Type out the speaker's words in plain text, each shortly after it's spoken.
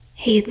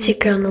Hey, it's your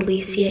girl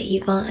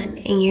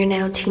Naleciayvonne, and you're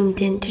now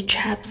tuned in to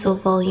Trap Soul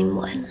Volume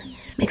 1,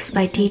 mixed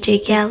by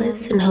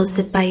Djgallis and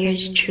hosted by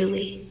yours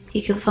truly.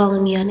 You can follow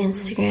me on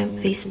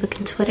Instagram, Facebook,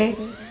 and Twitter,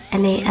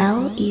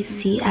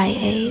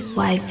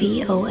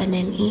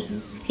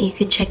 Naleciayvonne, and you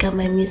can check out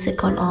my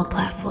music on all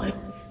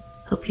platforms.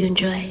 Hope you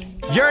enjoy.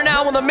 You're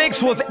now in the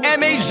mix with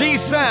MAG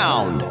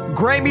Sound.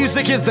 Great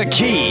music is the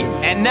key,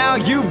 and now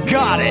you've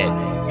got it.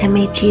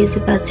 MAG is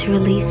about to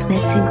release my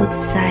single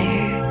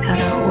Desire out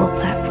on all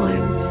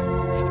platforms.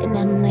 And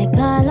I'm like,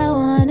 all I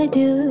wanna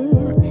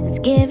do is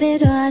give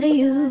it all to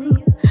you,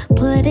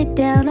 put it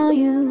down on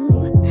you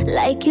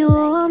like you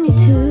want me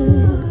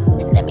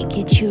to. Let me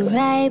get you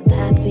right,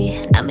 Poppy,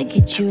 I'ma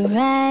get you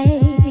right.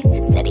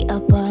 Steady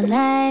up all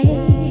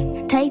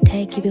night, tight,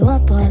 tight, keep you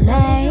up all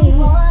night. You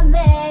want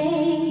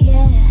me,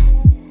 yeah,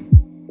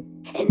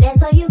 and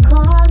that's why you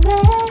call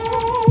me,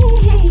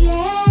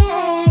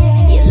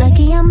 yeah. You're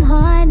lucky I'm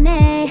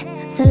horny,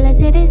 so let's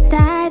get it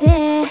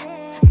started,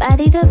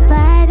 body to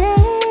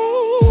body.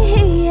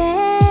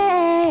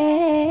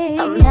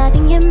 I'm not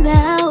in your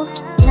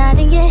mouth, not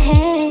in your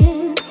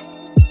hands.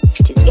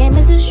 This game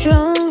is so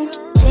strong,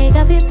 take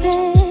off your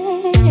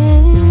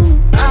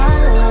pants. All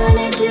I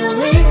wanna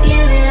do is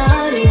give it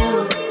all to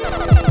you.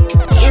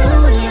 You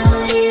and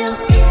only you,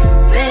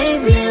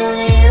 baby,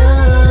 only you.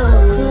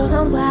 Cruise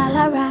on while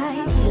I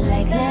ride, you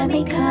like let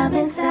me come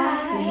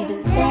inside. We've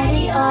been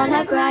steady on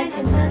our grind,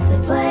 and about to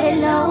put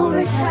it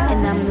overtime.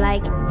 And I'm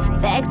like,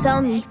 facts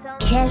on me,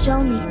 cash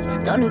on me.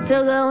 Don't it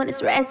feel good when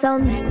it's rats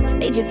on me?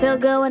 Made you feel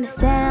good when it's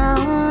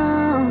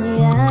down,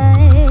 yeah.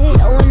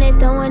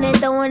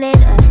 Throwing it,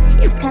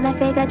 it's kinda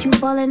fake, got you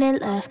falling in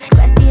love.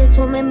 Classy as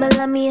swimming, but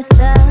love me a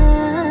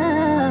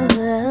thug.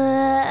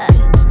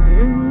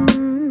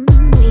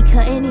 We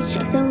cutting these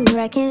checks and we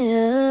racking it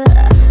up.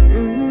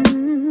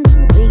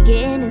 We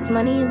getting this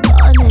money and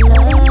falling in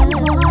love. You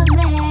want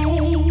me,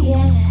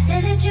 yeah. Say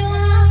that you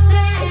want me,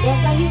 and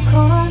that's how you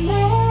call me.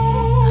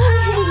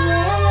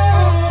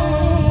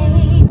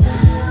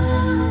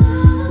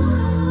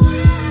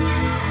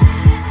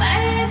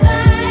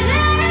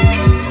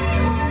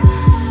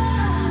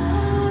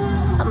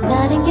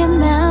 Not in your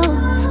mouth,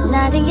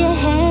 not in your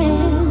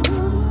hands.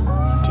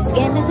 This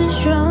game is so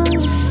strong. You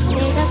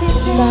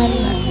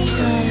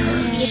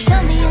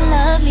tell me you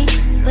love me,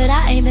 but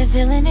I ain't been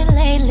feeling it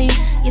lately.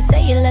 You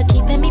say you love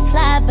keeping me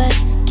fly, but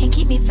can't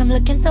keep me from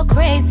looking so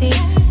crazy.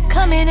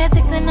 Coming at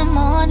 6 in the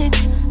morning.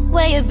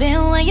 Where you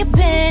been, where you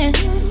been?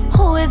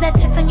 Who is that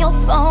texting your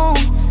phone?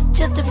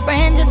 Just a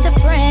friend,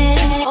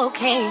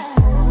 okay.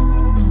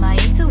 My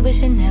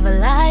intuition never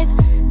lies.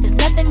 There's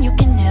nothing you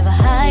can never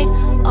hide.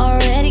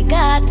 Already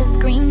got the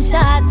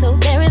screenshot, so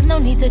there is no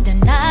need to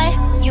deny.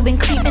 You've been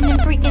creeping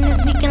and freaking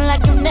and sneaking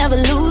like you never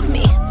lose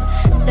me.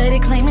 Steady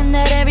claiming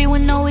that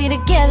everyone know we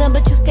together,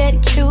 but you steady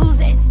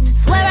choosing.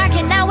 Swear I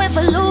cannot win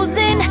for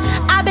losing.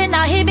 I've been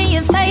out here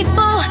being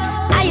faithful.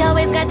 I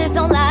always got this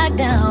on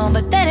lockdown,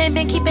 but that ain't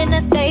been keeping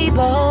us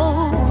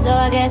stable. So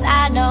I guess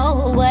I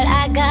know what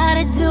I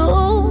gotta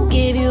do.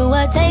 Give you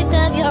a taste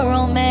of your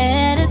own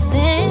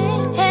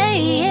medicine.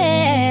 Hey,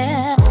 yeah.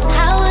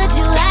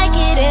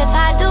 If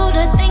I do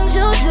the things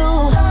you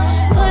do,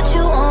 put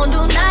you on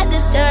do not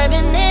disturb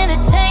and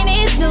entertain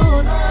these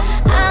dudes.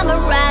 I'ma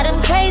ride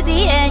them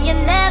crazy and you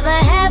never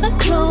have a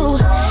clue.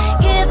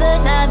 Give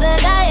another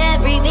guy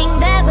everything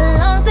that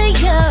belongs to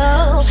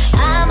you.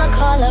 I'ma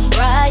call up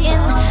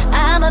Brian,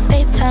 I'ma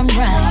FaceTime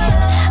Ryan,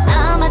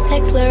 I'ma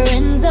text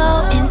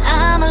Lorenzo, and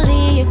I'ma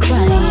leave you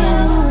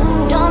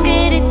crying. Don't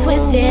get it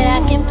twisted,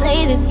 I can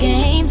play this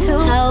game too.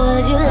 How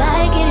would you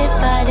like it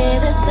if I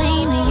did the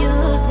same to you?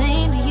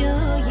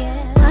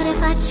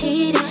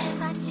 Cheated.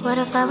 What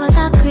if I was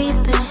out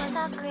creeping?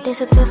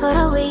 Disappear for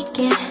the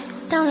weekend.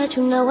 Don't let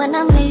you know when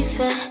I'm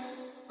leaving.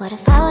 What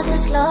if I was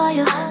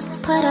disloyal?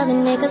 Put other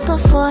niggas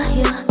before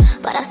you,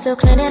 but I still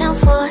claim that I'm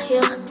for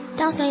you.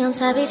 Don't say I'm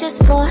sorry, just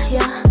spoil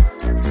you.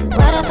 See,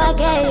 what if I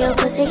gave your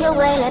pussy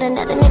away? Let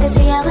another nigga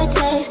see how it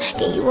tastes.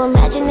 Can you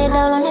imagine it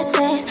all on his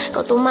face?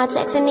 Go through my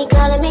text and he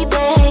calling me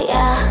babe,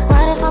 yeah.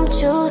 What if I'm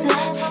choosing?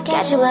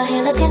 Got you out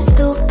here looking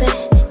stupid.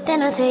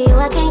 Then I tell you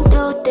I can't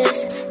do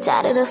this.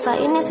 Tired of the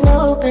fighting and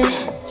snooping.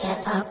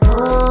 If I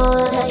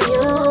put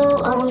you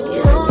on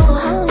you,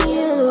 what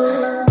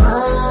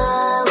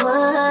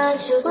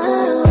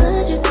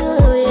would you do?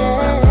 Yeah.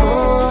 If I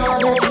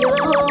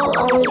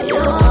put you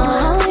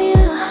on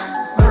you,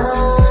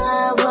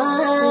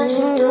 what would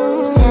you do?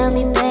 Tell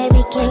me,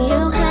 baby, can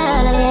you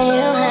handle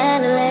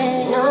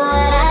it? You know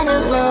what I do,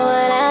 know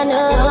what I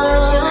do.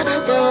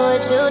 Do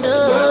what you do.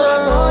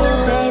 Yeah, on you,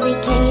 baby,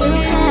 can you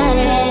handle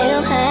it?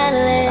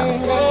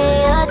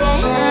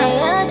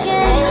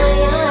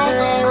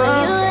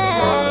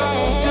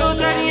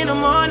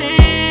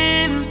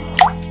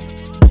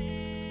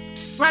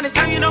 This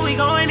time you know we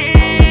going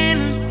in,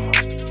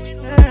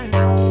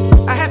 yeah.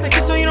 I have to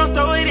kiss so you don't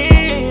throw it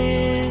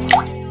in,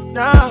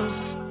 no.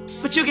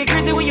 But you get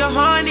crazy when you're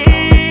horny.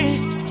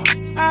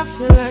 I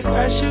feel like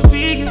I should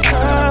be your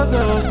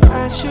lover,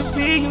 I should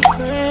be your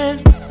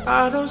friend.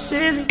 All those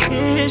silly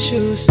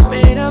issues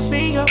made up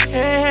in your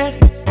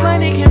head.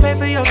 Money can pay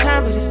for your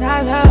time, but it's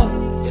not love.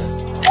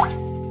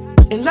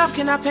 And love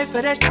cannot pay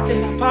for that shit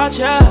that I bought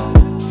ya.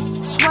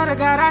 Swear to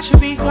God, I should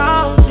be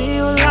gone, leave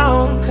you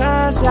alone,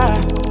 cause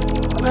I'd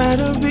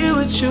rather be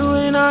with you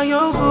in all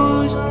your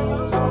booze.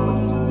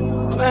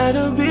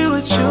 Rather be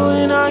with you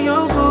in all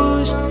your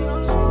booze.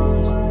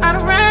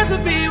 I'd rather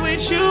be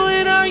with you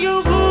in all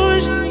your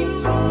booze.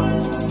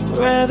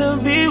 Rather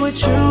be with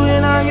you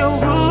in all your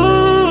booze.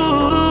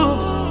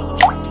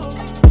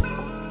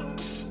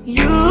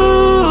 You,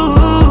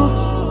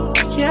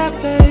 yeah,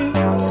 babe.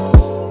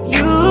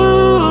 You,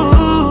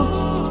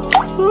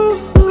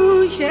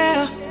 ooh,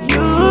 yeah.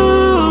 You,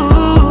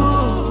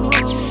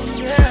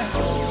 yeah.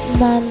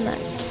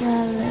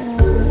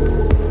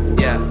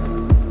 Yeah.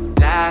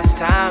 Last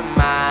time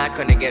I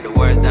couldn't get the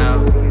words down.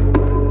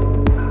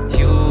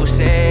 You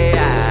say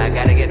I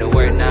gotta get the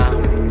word now.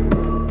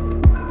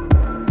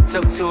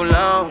 Took too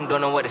long,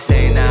 don't know what to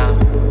say now.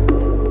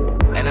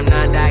 And I'm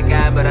not that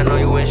guy, but I know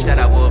you wish that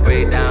I would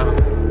break down.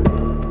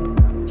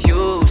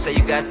 You say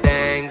you got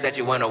things that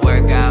you wanna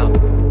work out.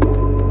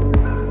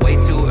 Way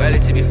too early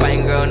to be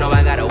fighting, girl, no,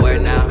 I gotta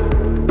work now.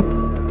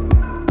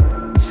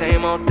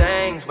 Same old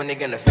things, when they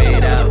gonna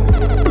fade out.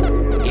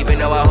 Even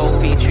though I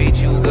hope he treat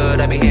you good,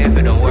 I'll be here if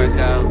it don't work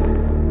out.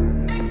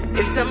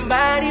 If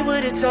somebody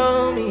would've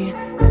told me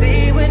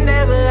they would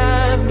never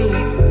love me,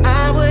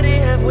 I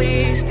wouldn't have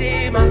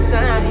wasted my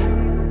time.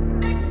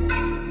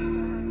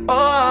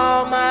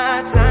 All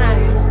my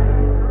time.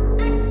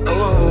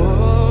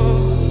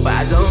 Oh, but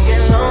I don't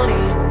get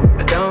lonely.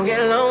 I don't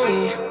get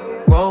lonely.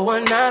 Roll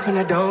one up and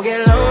I don't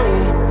get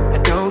lonely. I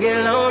don't get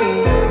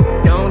lonely.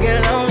 Don't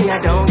get lonely. I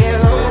don't get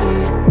lonely.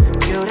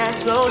 Feel that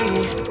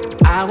slowly.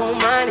 I won't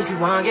mind if you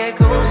wanna get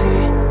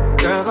cozy.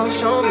 Girl, gon'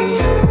 show me.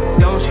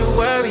 Don't you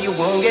worry, you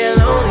won't get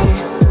lonely.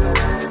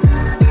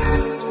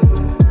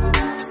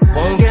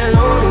 Won't get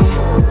lonely.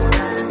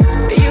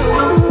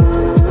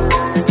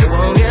 You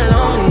won't get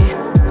lonely.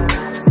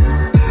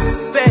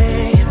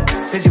 Babe,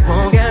 said you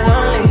won't get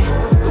lonely.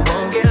 You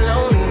won't get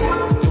lonely.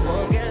 You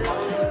won't get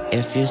lonely.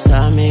 If you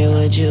saw me,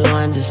 would you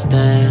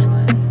understand?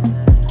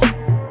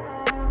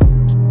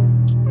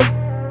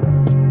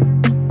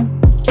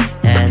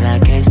 That I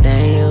can't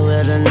stand you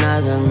with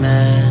another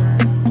man.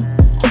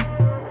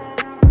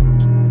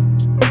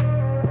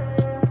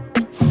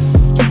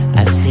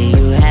 I see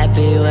you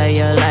happy where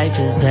your life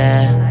is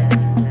at.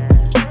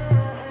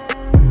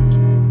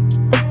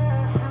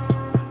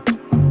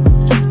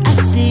 I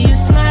see you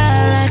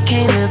smile, I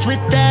can't live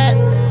with that.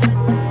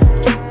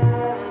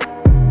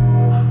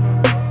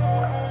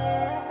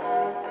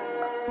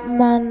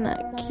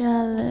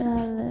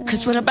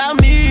 Cause what about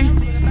me?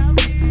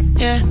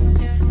 Yeah,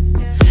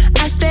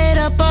 I stayed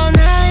up all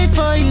night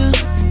for you.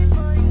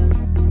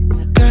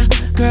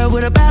 Girl,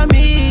 what about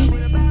me?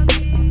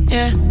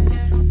 Yeah,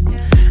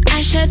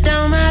 I shut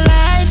down my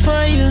life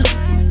for you.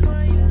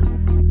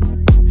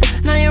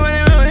 Now you're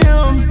running around with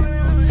him,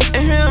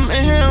 and him,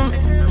 and him.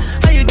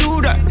 How you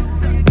do that?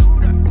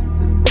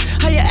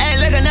 How you act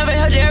like I never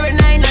held you every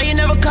night? Now you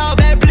never call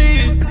back,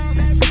 please.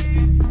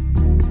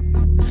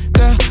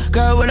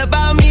 Girl, what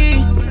about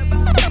me?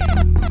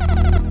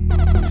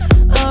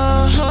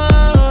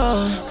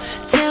 Oh,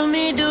 tell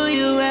me, do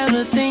you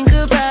ever think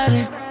about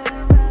it?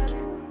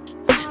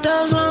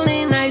 Those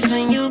lonely nights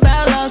when you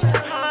about lost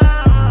it.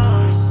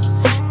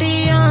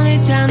 The only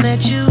time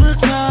that you would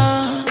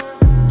call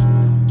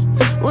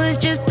was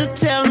just to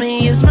tell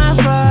me it's my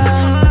fault.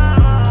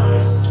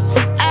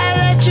 I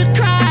let you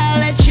cry, I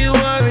let you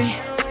worry.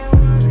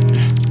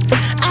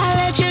 I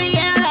let you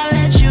yell, I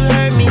let you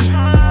hurt me.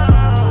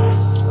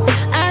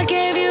 I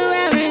gave you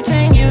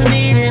everything you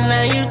needed,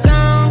 now you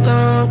gone,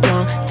 gone,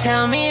 gone.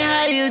 Tell me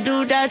how you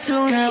do that to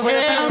me. Girl, what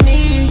about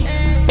me?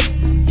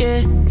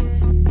 Yeah,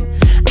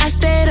 I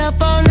stayed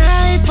up all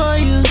night for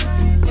you.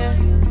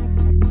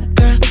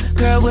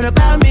 Girl, what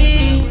about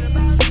me?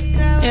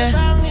 Yeah,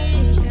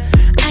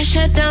 I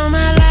shut down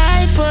my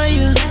life for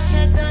you.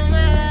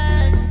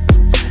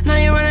 Now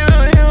you're running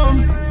around with him,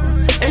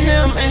 and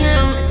him, and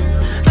him.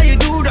 How you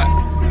do that?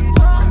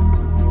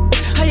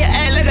 How you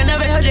act like I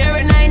never held you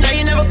every night? Now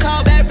you never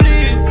call back,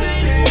 please.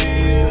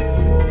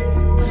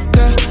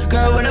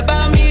 Girl, what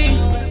about me?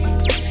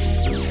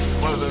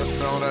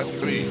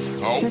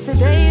 Since the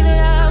day that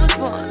I was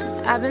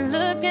born, I've been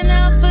looking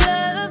out for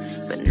love,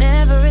 but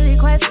never really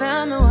quite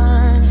found the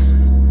one.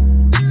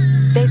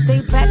 They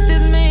say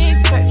practice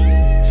makes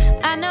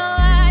perfect. I know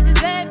I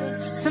deserve it.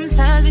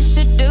 Sometimes you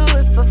should do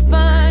it for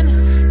fun.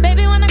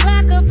 Baby, when I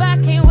clock up, I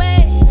can't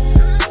wait.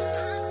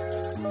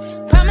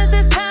 Promise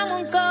this time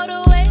won't go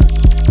to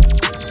waste.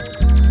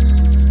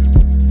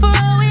 For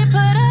all we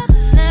put up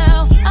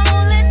now, I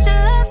won't let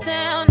your love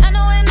down. I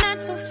know we're not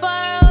too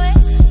far away.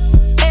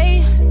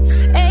 Ay,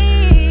 ay.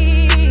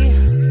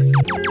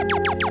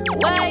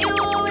 Why you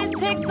always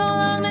take so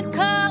long to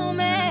call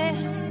me?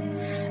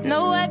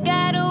 No, I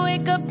gotta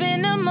wake up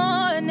in the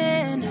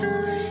morning.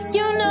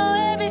 You know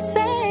every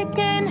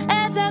second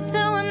adds up to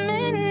a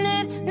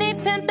minute. Need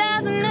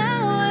 10,000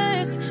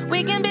 hours.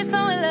 We can be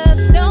so in love,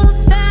 don't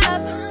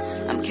stop.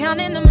 I'm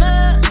counting them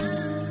up.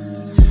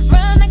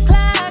 Run the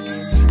clock.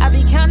 I be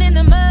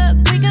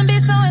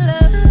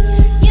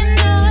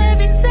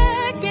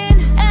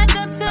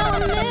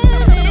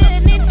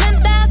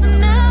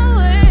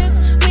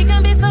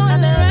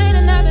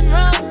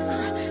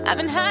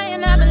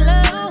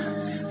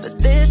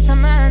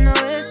mind, no,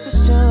 it's for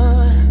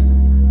sure.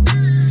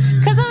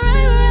 Cause I'm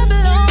right where I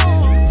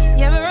belong.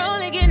 Yeah, we're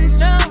only getting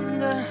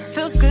stronger.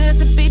 Feels good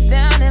to be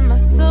down in my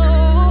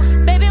soul.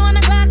 Baby, when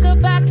the clock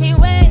up, I can't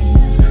wait.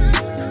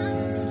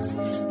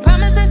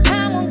 Promise this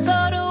time won't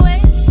go to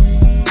waste.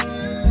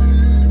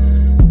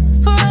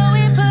 For all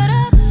we put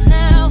up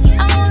now,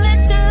 I won't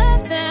let your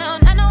love down.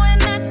 I know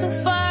we're not too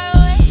far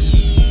away.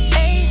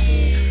 Ay,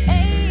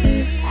 ay.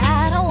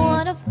 I don't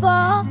wanna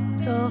fall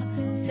so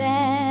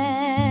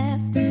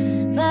fast,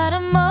 but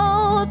I'm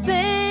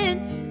open.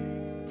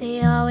 They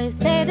always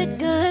say that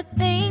good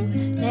things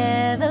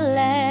never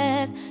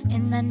last,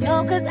 and I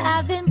know cause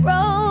I've been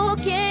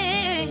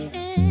broken.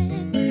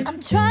 I'm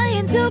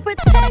trying to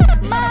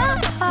protect my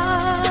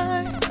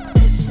heart,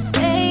 but you're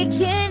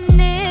making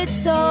it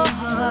so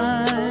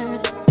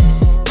hard.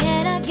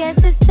 And I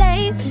guess it's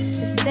safe to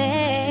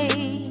say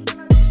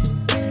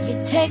you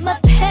take my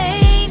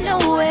pain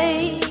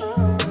away.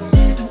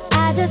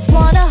 I just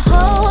wanna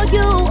hold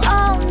you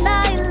all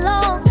night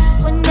long.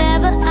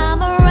 Whenever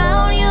I'm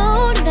around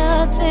you,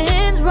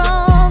 nothing's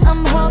wrong.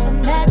 I'm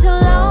hoping that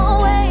you'll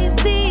always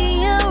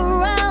be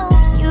around.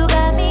 You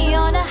got me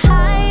on a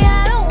high,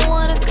 I don't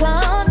wanna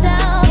calm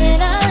down.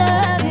 And I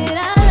love it,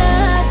 I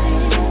love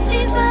it.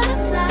 These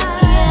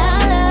butterflies, yeah,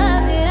 I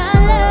love it, I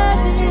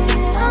love it.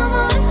 I'm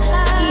on a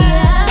high,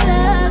 yeah, I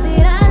love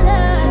it, I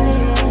love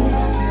it.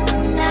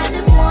 And I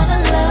just wanna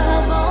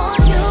love on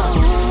you.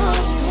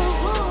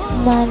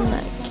 Mama.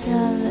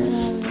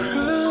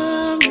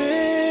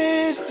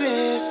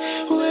 Promises,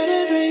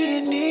 whatever you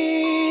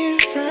need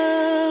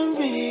from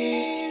me.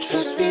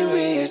 Trust me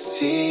with your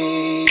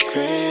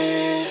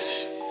secrets.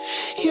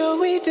 Your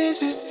weakness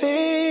is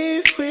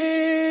safe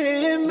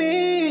with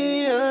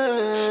me.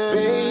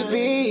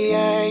 Baby,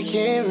 I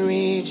can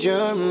read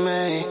your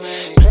mind.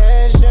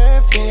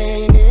 Pleasure,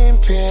 pain in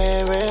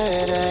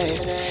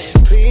paradise.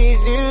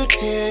 Please you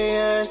till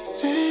you're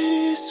satisfied.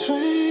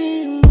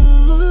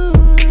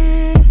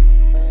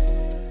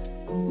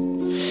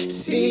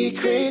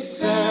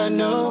 Secrets are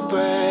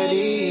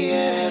nobody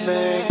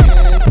ever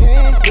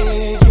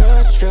contended.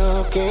 Your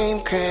stroke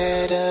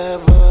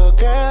incredible,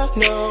 girl.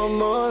 No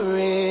more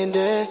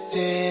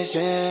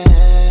indecision.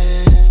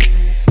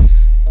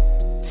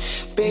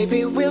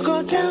 Baby, we'll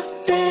go down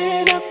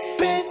and up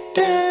and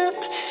down.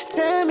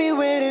 Tell me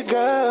where to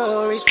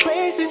go. Reach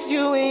places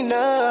you ain't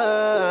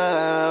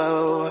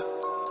know.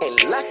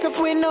 Ain't locked up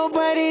with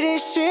nobody,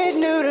 this shit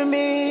new to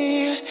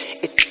me.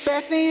 It's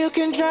faster, you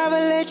can drive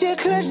and let you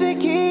clutch the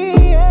key,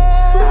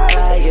 yeah. I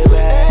like it,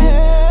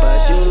 babe,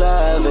 but you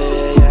love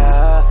it,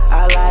 yeah.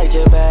 I like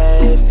it,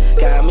 babe,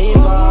 got me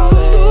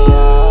falling,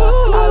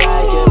 yeah. I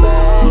like it,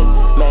 babe,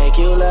 make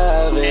you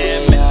love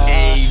it, yeah.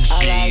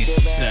 MAG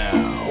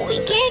Sound. We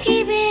can't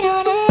keep it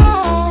on the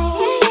low. We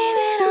can't keep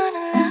it on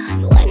the low.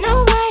 So what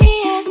nobody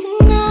has to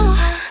know.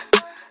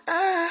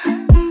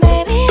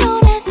 Baby,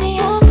 don't answer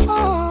your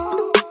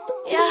phone.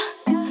 Yeah,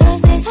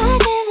 cause it's hard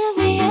just to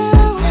be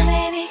alone.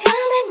 Baby,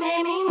 come and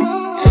make me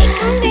move. It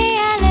can be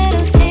our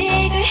little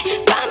secret.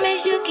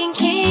 Promise you can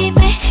keep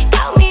it.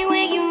 Call me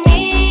when you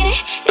need it.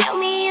 Tell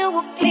me you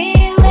will be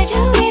with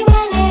you. Be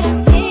my little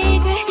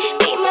secret.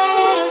 Be my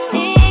little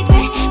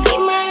secret. Be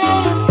my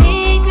little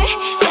secret.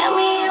 Tell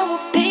me you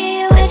will be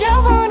with your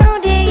phone on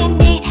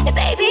D&D. And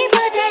baby,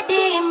 put that D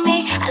in me.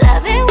 I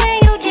love it when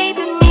you deep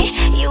in me.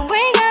 You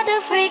bring out the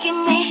freak in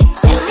me.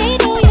 Tell me,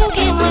 do you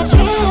get my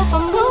drift?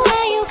 I'm the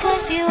one you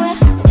pussy with.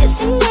 This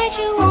a night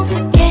you won't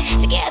forget.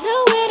 Together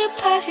with a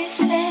perfect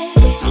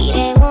fit. See,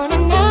 they wanna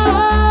know.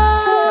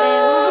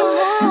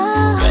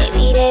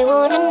 Baby, they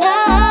wanna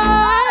know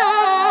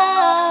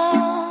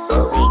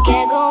what we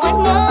got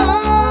going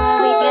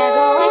on. We got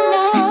going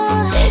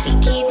on. Baby,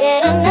 keep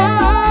that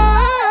unknown.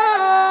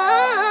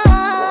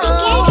 We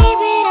can't keep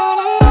it on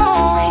the low.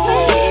 We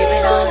can't keep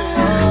it on the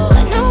low. So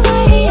what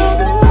nobody has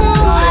to know.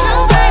 What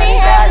nobody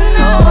has to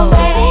know.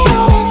 Baby,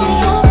 don't answer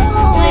your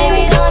phone.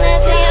 Baby, don't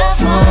answer your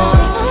phone.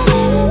 It's hard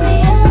just to be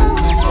alone.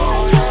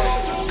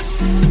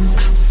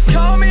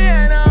 Call me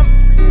and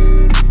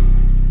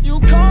you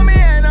call me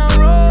and I'm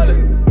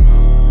rolling.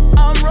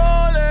 I'm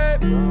rolling.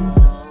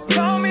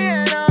 Call me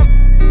and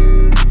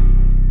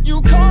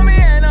you call me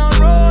and I'm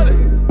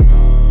rolling.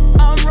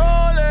 I'm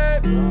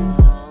rolling.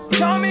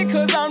 Call me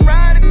cause I'm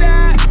ride or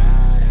die.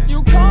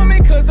 You call me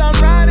cause I'm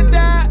ride or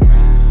die.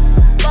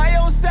 By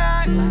your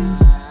side.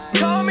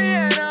 Call me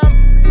and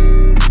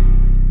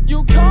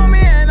you call me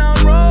and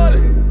I'm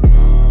rolling.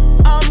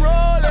 I'm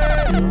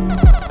rolling.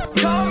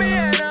 Call me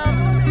and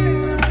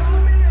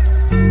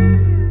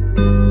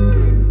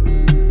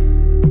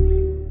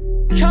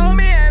call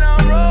me and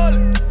I'm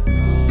rolling.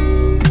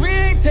 We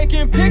ain't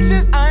taking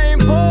pictures, I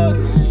ain't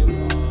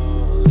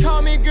posing.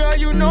 Call me girl,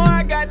 you know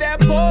I got that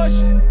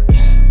portion.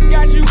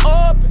 Got you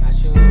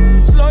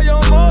open, slow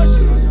your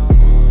motion.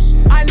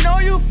 I know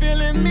you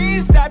feeling me,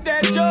 stop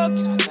that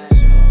joking.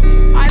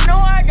 I know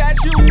I got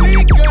you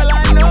weak, girl,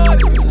 I know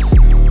this.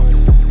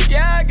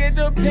 Yeah, I get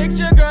the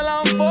picture, girl,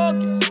 I'm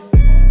focused.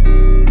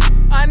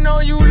 I know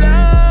you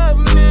love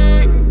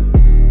me.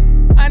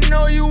 I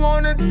know you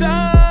wanna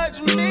touch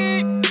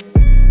me.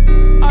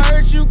 I heard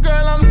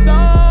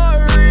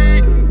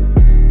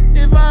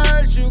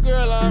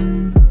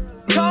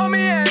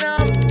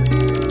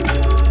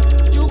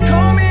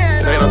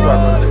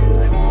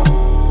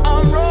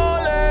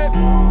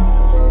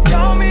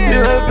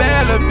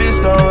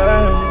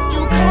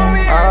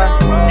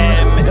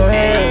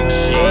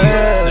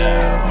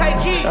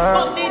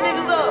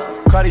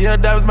Cartier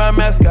diamonds my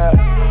mascot.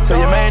 Tell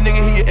your main nigga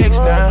he your ex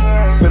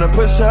now. Finna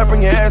push up,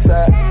 bring your ass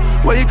out.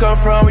 Where you come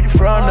from, where you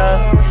from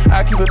now?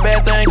 I keep a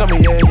bad thing on me,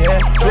 yeah,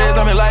 yeah. Dreads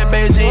on me like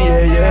Beijing,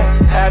 yeah,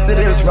 yeah. After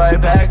this, right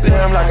back to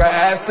him like an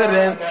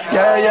accident.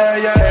 Yeah, yeah,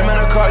 yeah. Came in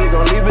a car, you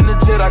gon' leave in the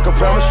jet, I can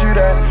promise you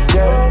that.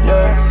 Yeah,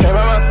 yeah. Came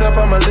by myself,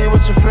 I'ma leave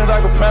with your friends, I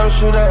can promise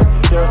you that.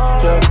 Yeah,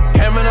 yeah.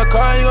 Came in a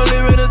car, you gon'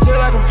 leave in the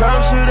jet, I can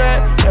promise you that.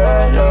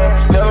 Yeah,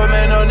 yeah. Never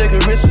made no nigga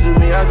richer than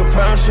me, I can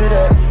promise you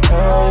that. Yeah,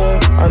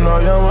 yeah. I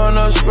know you don't want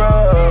no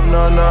scrub,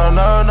 no, no,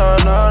 no, no,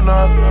 no, no.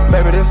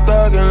 Baby, this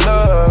thug in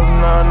love,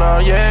 no, no,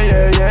 yeah,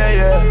 yeah, yeah,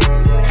 yeah.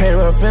 Came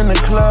up in the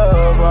club,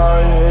 oh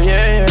yeah,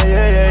 yeah, yeah,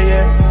 yeah, yeah,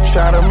 yeah.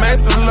 Tryna make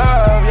some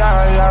love,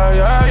 yeah, yeah,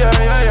 yeah, yeah,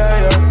 yeah,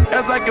 yeah, yeah.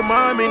 Act like your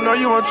mommy, know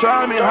you won't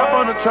try me. Hop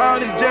on the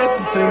trolley just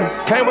to see me.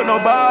 Came with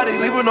nobody,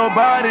 leave with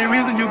nobody.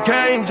 Reason you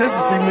came just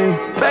to see me.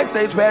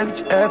 Backstage pass with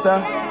your ass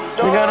out.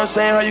 You got no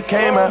shame how you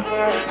came out.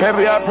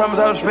 Baby, I promise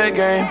I respect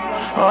game.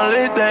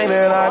 Only thing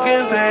that I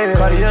can say is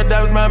Cartier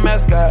diamonds my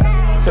mascot.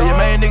 Tell your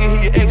main nigga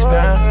he your ex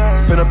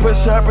now. Finna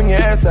push up, bring your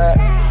ass out.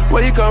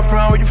 Where you come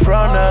from, where you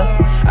from now?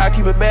 I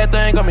keep a bad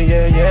thing on me,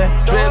 yeah,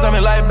 yeah. Dreads on me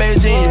like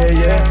Beijing, yeah,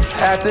 yeah.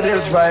 After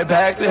this, right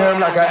back to him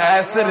like an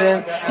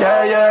accident.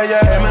 Yeah, yeah,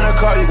 yeah. Came in a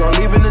car, you gon'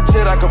 leave in the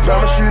jet, I can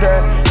promise you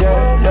that.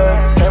 Yeah,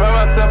 yeah. Came by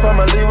myself,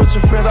 I'ma leave with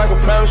your friends, I can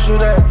promise you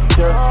that.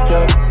 Yeah,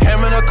 yeah.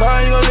 Came in a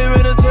car, you gon' leave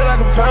in the jet, I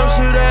can promise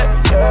you that.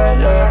 Yeah,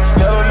 yeah.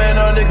 Never made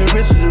no nigga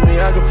richer than me,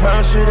 I can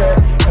promise you that.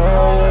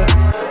 Yeah,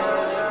 yeah.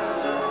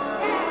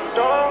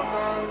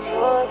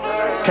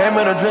 Came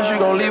in a dress, you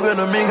gon' leave in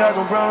a mink, I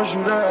can promise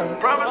you that.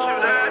 Promise you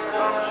that.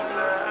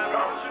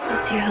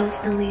 It's your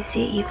host,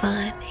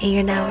 Naleciayvonne, and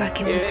you're now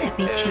rocking with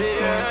MHG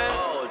Sound.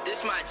 Oh,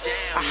 this my jam.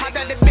 I hopped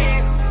out the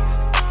bed,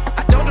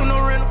 I don't do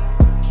no rental.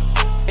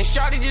 And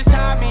shawty just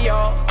tied me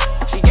off.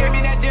 She gave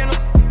me that dinner.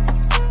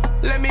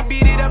 Let me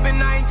beat it up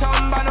and I ain't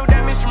talking about no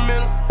damn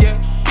instrumental.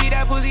 Yeah, beat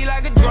that pussy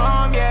like a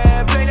drum,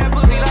 yeah. Play that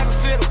pussy like a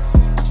fiddle.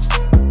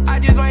 I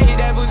just might hit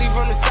that pussy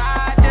from the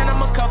side, then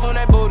I'ma cuff on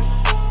that booty.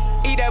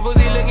 Eat that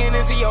pussy looking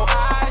into your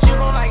eyes, you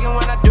gon' like it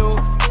when I do.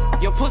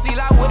 Your pussy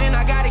like wood and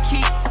I gotta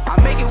keep. I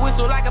make it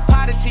whistle like a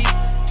pot of tea.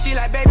 She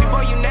like, baby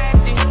boy, you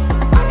nasty.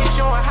 I'm just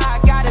showing how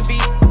I gotta be.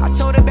 I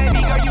told her,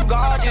 baby girl, you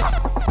gorgeous.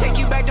 Take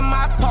you back to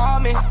my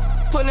apartment.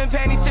 Pulling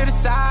panties to the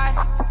side.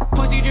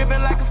 Pussy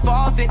dripping like a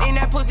faucet. In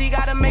that pussy,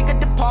 gotta make a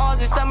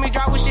deposit. Some me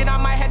drop with shit, I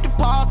might have to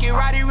park it.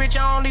 Roddy Rich,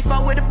 I only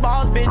fuck with the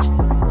boss, bitch.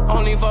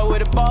 Only fuck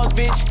with the boss,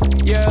 bitch,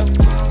 yeah.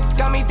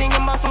 Got me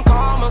thinking about some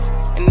commas,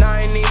 and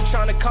I ain't even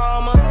tryna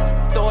calm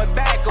her. Throw it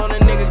back on a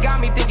nigga, got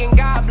me thinking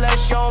God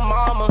bless your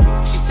mama.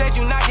 She said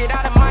you knocked it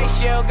out of my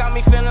shell, got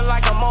me feeling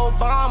like I'm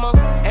Obama.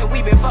 And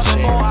we been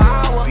fucking for an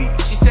hour.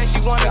 She said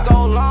she wanna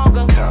go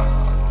longer.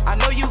 I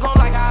know you gon'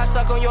 like how I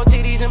suck on your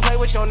titties and play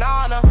with your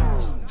nana.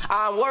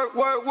 I'm work,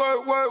 work,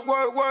 work, work,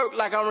 work, work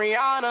like I'm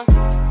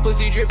Rihanna.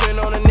 Pussy dripping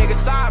on a nigga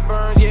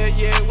sideburns, yeah,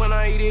 yeah, when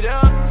I eat it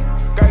up.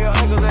 Girl, your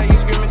uncles at you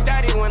screaming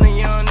daddy when a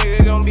young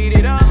nigga gon' beat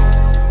it up.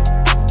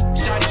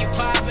 Shawty, you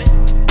poppin',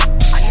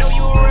 I know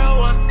you a real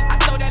one. I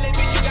told that little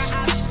bitch you got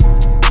options.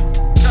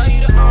 Girl,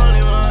 you the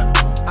only one,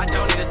 I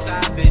don't need a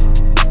side bitch.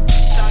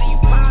 Shawty, you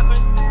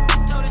poppin',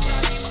 told her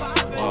shawty, you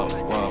poppin'.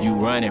 Whoa, whoa. You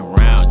running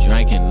round,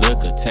 drinking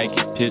liquor,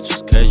 taking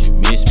pictures cause you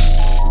miss me.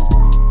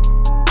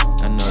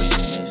 I know you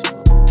miss me.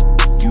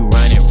 You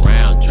running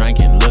round,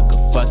 drinking liquor,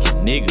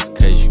 fucking niggas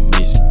cause you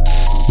miss me.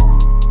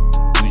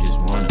 You just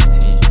want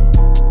attention.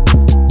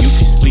 You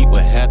can sleep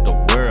with half the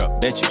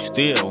world, bet you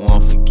still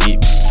won't forget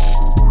me.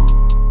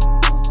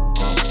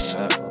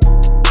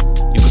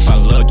 You can fall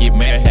in love, get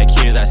married, have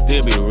kids, I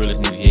still be the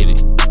realest nigga hit it.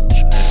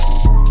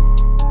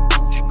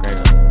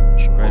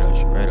 Straight up,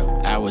 straight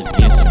up. I was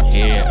getting some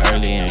head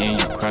early and then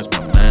you crossed my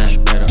mind.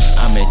 Straight up.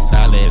 I'm as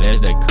solid as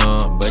they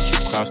come, but you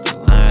crossed the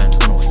line.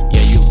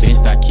 Yeah, you been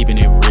start keeping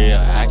it real,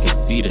 I can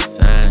see the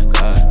signs.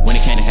 When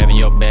it came to having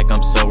your back,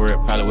 I'm so real,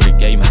 probably would've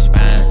gave you my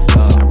spine.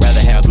 I'd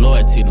rather have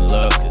loyalty than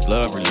love, cause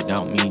love really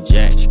don't mean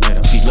jack.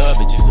 See, love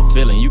is just a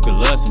feeling, you can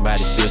love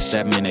somebody, still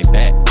stab them in their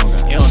back.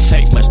 It don't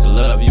take much to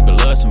love, you can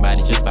love somebody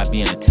just by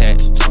being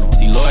attached.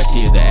 See,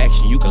 loyalty is the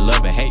action, you can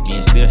love and hate me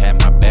and still have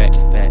my back.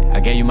 I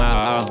gave you my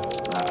all,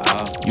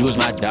 you was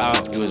my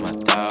dog, you was my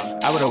dog.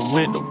 I would've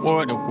went to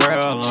war the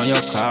world on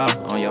your call,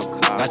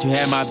 Thought you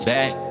had my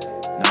back,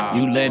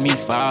 you let me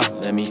fall,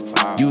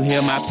 You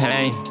heal my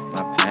pain,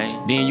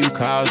 then you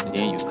caused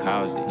it,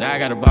 Now I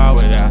got a ball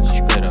without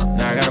you,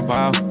 Now I got a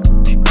ball,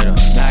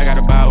 Now I got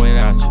a ball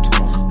without you,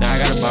 Now I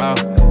got a ball,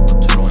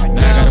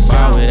 Now I got a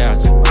ball without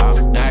you,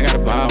 Now I got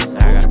a ball,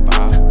 Now I got a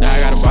ball, Now I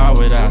got a ball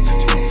without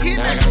you,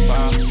 Now I got a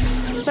ball.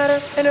 Met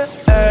her in the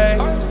A,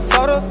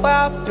 told her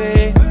about me.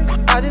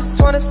 I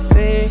just wanna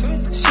see,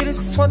 she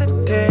just want the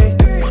day.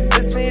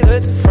 Miss me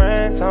with the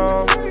friends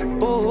home,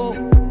 ooh.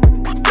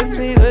 Miss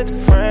me with the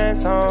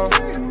friends home,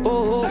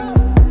 ooh.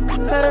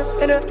 Met her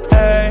in the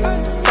A,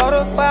 told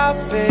her about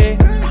me.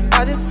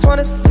 I just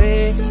wanna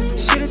see,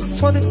 she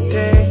just want the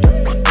day.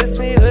 Miss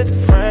me with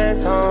the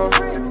friends home,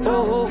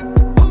 ooh.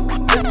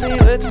 Miss me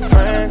with the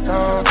friends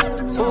home,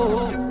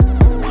 ooh.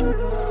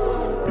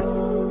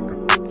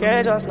 Yeah,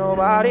 can't trust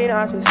nobody,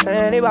 not just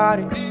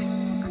anybody.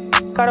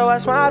 Gotta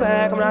watch my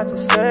back, I'm not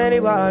just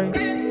anybody.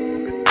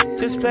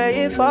 Just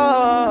play it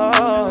for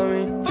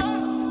me.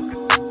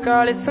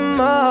 Girl, it's a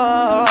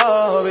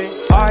movie.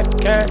 I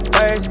can't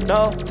waste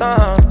no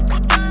time.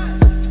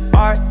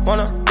 I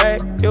wanna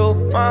make you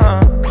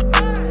mine.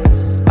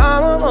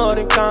 I want more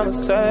than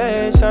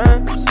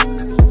conversation.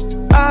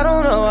 I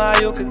don't know how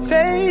you could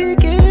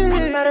take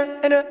it. Better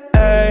in the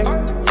A,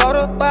 told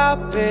her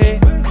about me.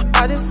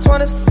 I just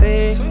wanna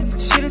see,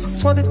 she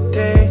just want the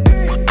day.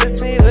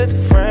 Kiss me with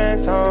the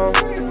friends on.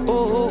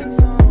 Ooh,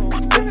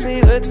 kiss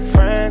me with the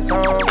friends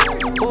on.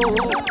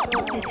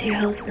 Ooh. It's your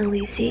host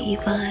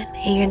Naleciayvonne,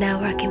 and you're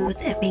now rocking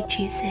with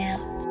MAG Sam.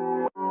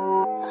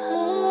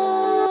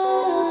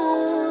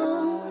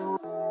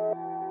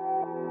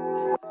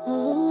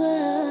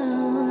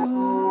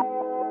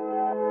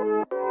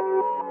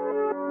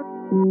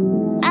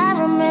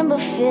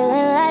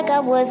 Feeling like I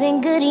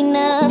wasn't good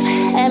enough.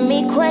 Had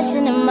me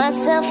questioning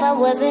myself, I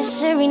wasn't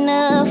sure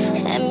enough.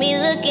 Had me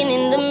looking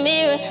in the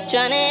mirror,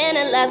 trying to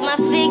analyze my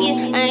figure.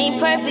 I ain't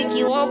perfect,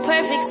 you weren't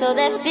perfect, so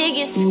that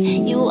figures.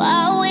 You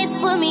always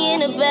put me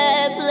in a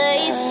bad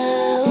place.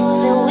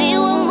 So we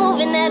were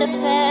moving at a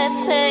fast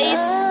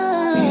pace.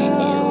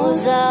 It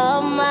was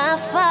all my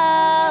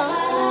fault.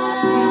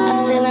 I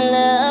fell in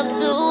love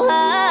too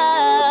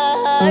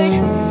hard.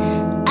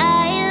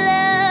 I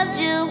loved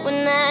you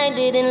when I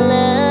didn't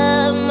love.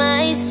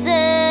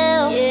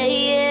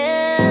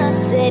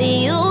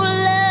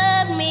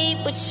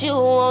 You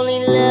only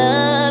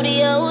loved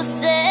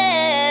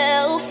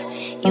yourself.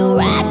 You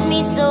rocked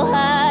me so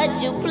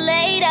hard, you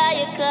played all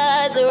your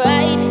cards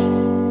right.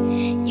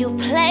 You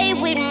played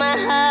with my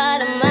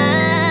heart,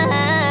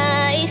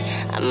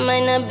 I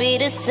might not be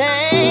the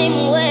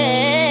same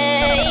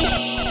way.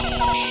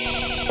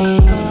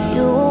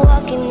 You were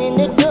walking in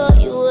the door,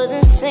 you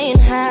wasn't saying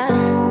hi.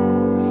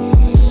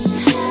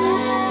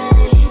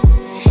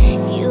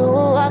 You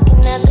were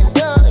walking out the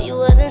door, you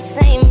wasn't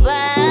saying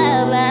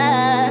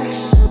bye-bye.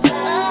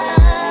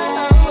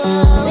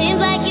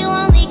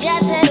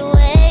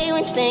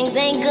 Things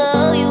ain't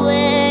go your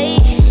way.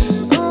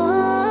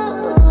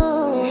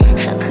 Ooh,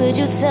 how could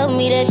you tell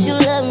me that you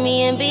love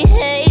me and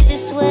behave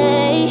this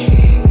way?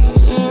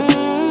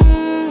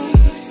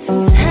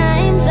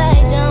 Sometimes I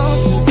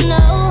don't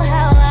know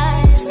how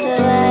I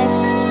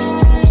survived.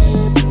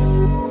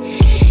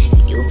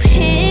 You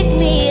picked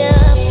me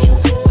up, you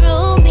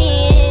threw me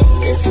into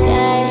the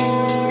sky.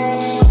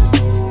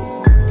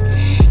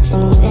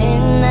 And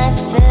when I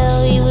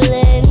fell, you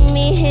let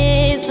me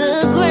hit the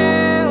ground.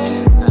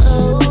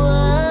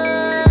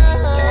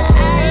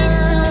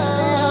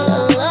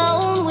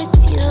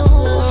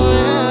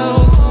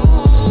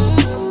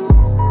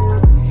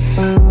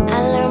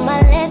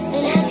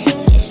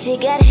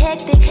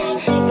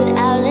 But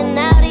all in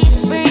all, the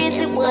experience,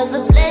 it was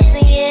a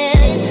blessing,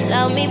 yeah. You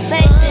taught me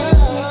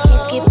patience,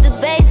 can't skip the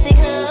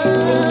basics.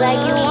 Seems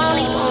like you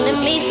only wanted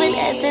me for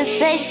that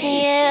sensation,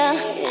 yeah.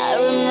 I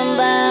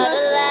remember all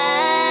the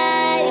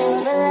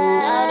lies,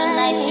 all the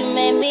nights you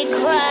made me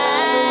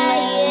cry,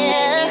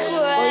 yeah.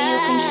 Boy, you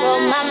control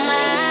my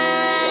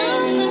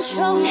mind,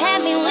 had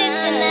me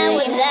wishing I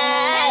would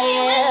die,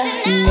 yeah.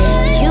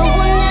 You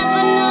will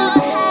never know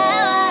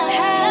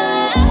how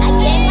I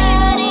gave my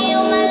heart to you,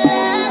 my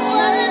love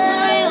was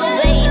real,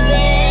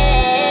 baby.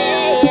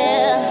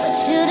 But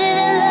you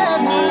didn't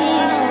love me.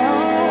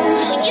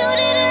 No, you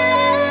didn't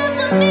love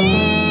me.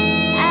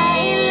 I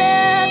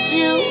loved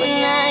you when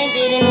I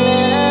didn't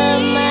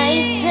love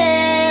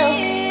myself.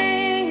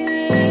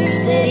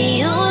 Said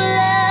you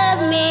love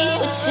me,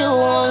 but you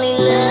only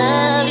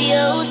love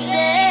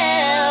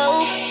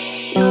yourself.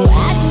 You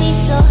rocked me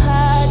so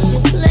hard, you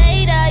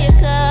played all your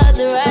cards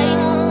right.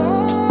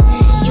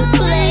 You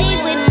played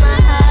with my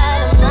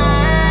heart,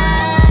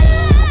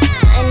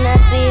 might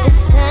not be the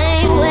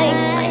same way,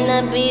 might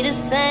not be the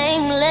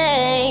same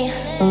lane.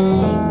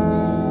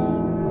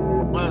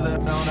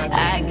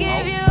 I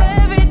gave you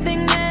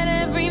everything that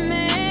every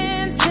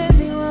man says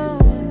he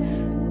wants.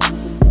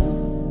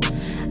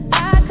 I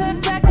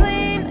cooked, I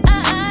cleaned, I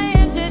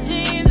ironed your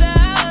jeans, I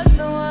was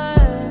the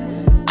one.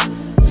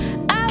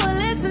 I would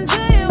listen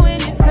to you when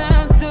you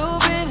sound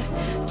stupid,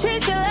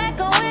 treat you like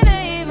a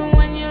winner even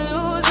when you're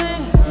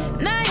losing.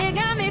 Now you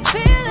got me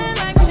feeling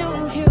like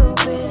shooting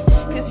Cupid,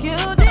 'cause you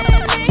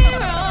did me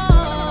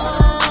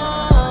wrong.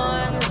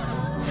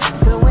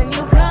 So when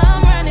you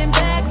come running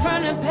back from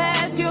the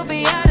past, you'll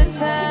be out of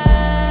time.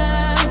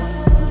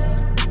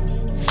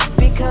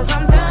 Because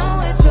I'm done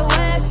with your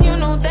ass, you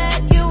know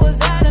that you was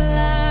out of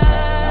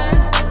line.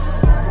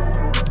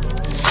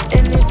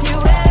 And if you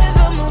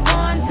ever move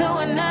on to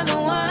another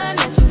one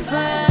that you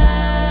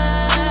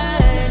find,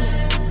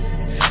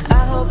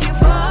 I hope you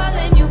fall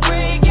and you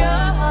break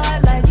your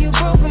heart like you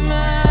broke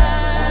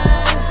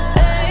mine.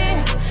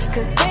 Ay,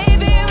 'cause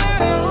baby,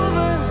 we're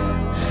over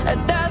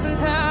 1,000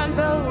 times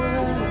over.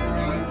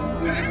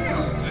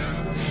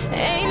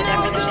 Ain't no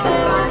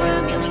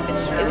do-overs.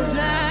 It was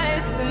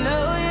nice to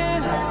know you,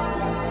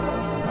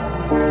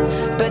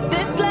 but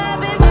this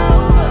love is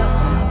over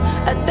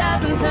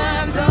 1,000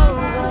 times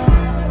over.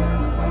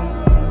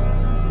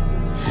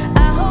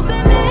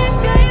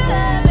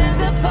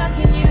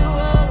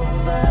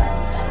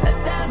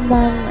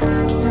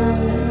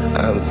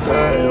 I'm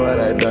sorry what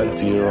I done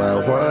to you.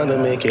 I wanna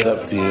make it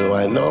up to you.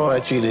 I know I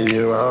treated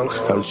you wrong.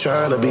 I'm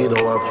trying to be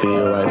the one for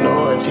you. I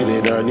know I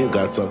cheated on you.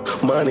 Got some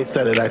money,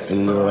 started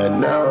acting new,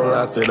 and now I'm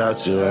lost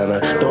without you. And I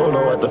don't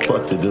know what the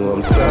fuck to do.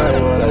 I'm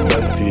sorry what I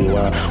done to you.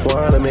 I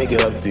wanna make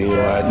it up to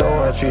you. I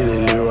know I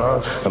treated you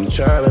wrong. I'm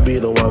trying to be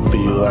the one for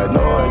you. I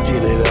know I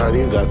cheated on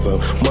you. Got some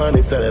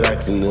money, started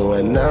acting new,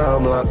 and now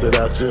I'm lost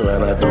without you.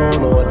 And I don't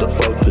know what the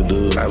fuck to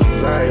do. I'm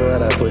sorry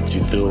what I put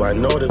you through. I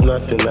know there's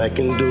nothing I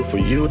can do for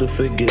you to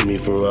forgive me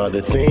for all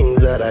the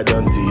things that I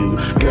done to you.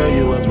 Girl,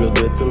 you was real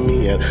good to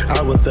me, and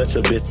I was such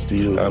a bitch to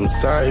you. I'm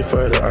sorry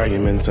for the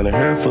arguments and the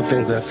hurtful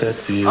things I said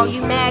to you. Oh,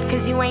 you mad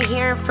cause you ain't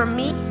hearing from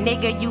me?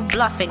 Nigga, you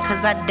bluffing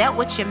cause I dealt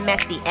with your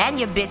messy and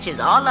your bitches,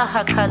 all of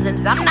her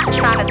cousins. I'm not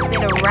trying to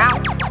sit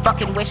around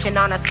fucking wishing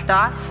on a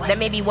star that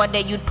maybe one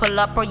day you'd pull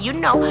up or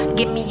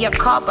give me your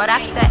call. But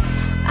I said,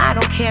 I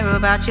don't care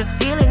about your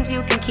feelings,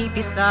 you can keep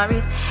your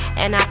sorries.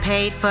 And I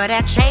paid for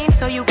that chain,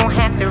 so you gon'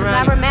 have to run.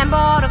 I remember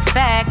all the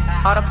facts,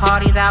 all the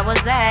parties I was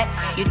at.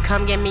 You'd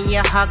come give me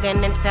a hug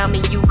and then tell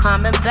me you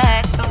coming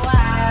back. So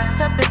I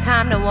took the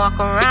time to walk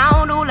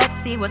around, ooh, let's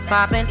see what's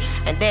poppin'.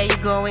 And there you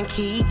go and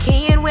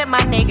keying with my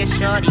nigga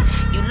shorty.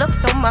 You look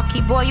so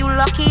mucky, boy, you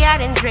lucky I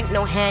didn't drink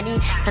no Henny.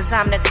 Cause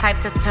I'm the type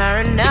to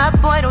turn up,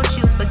 boy, don't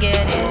you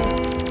forget it.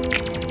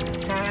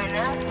 Turn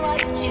up, boy,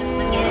 don't you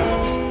forget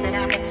it. Said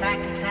I'm the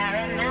type to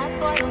turn up,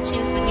 boy, don't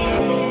you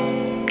forget it.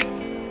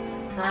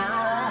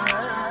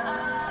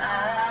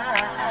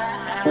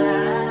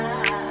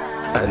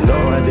 I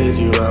know I did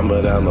you wrong,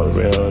 but I'm a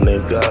real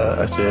nigga.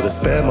 I should've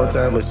spent more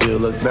time with you.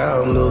 Look,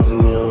 now I'm losing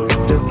you.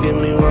 Just give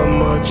me one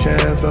more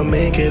chance, I'll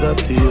make it up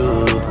to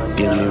you.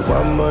 Give me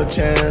one more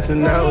chance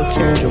and I will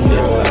change your mood.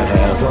 If I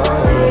have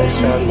one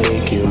wish, I'll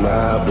make you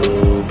my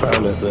boo.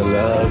 Promise I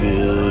love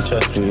you,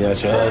 trust me, I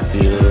trust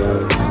you.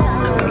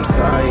 I'm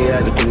sorry,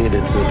 I just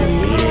needed to be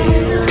me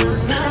and you.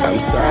 I'm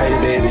sorry,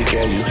 baby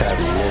girl, you have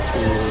me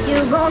missing.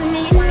 You gon'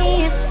 need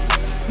me.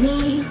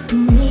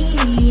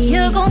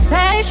 You gon'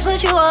 search,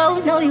 but you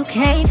won't know you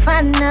can't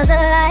find another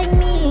like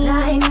me.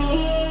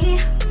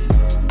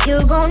 You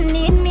gon'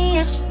 need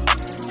me.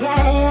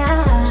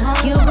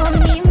 Yeah. You gon'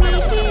 need me.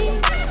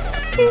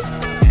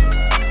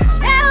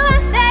 Now I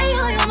say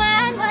you your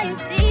mind while you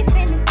deep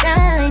in the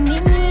grind.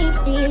 Need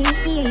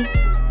me.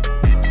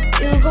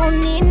 You gon'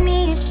 need me.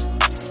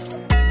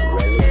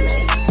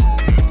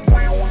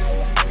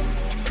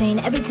 Saying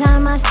every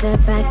time I step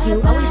back,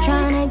 you always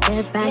trying to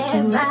get back.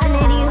 You missing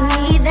it,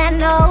 you need that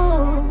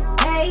no.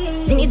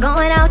 Then you're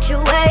going out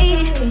your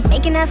way,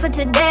 making effort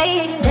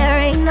today. There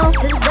ain't no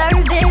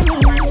deserving me.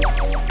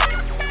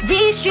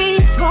 These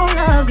streets won't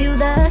love you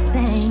the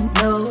same.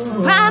 No,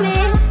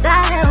 promise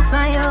I'll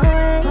find your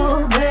way.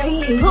 Oh,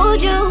 baby.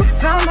 Pulled you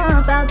from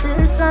about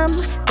the slum.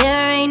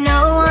 There ain't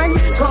no one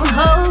gon'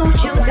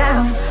 hold you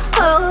down,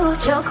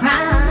 hold your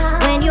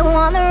crown. When you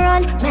on the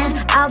run,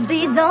 man, I'll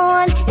be the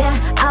one. Yeah,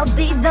 I'll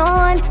be the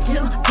one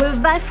to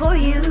provide for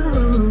you.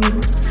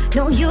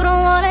 No, you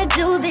don't wanna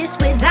do this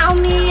without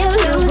me, you're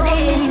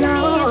losing.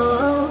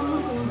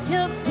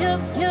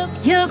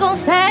 You gon'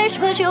 search,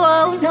 but you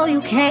won't know you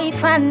can't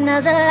find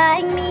another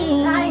like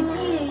me.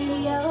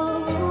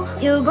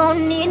 You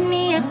gon' need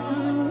me.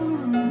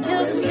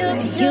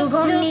 You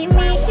gon' need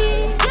me.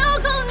 You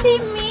gon'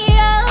 need me.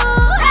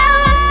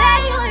 I say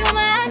you your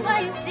mind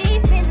while you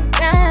deep in the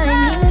grind.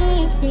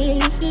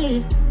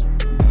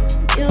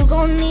 You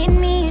gon' need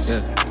me.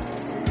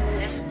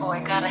 This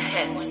boy got a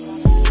hit.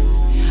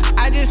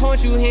 I just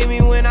want you hit me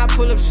when I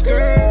pull up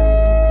skirt.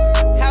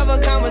 Have a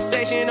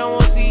conversation, don't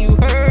wanna see you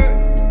hurt.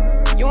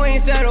 You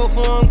ain't settled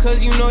for him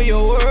cause you know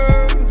your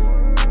word.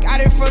 Got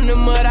it from the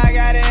mud, I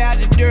got it out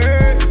the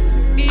dirt.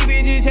 These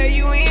bitches tell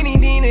you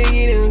anything to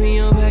get in me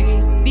on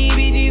pocket. These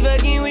bitches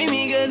fucking with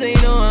me cause they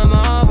know I'm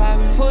all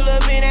poppin'. Pull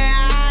up in that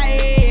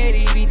IA,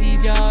 these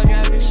bitches jaw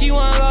droppin'. She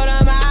wanna go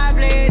to my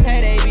place,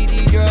 hey, they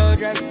bitches jaw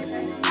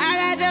droppin'.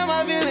 I gotta tell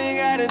my feelings,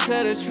 gotta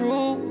tell the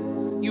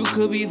truth. You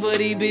could be for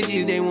these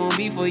bitches, they won't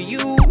be for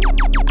you.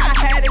 I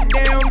had a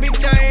damn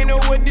bitch, I ain't know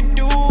what to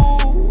do.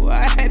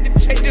 I had to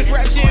check this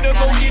rap shit up,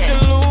 go get the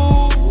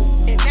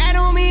loot. And that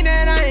don't mean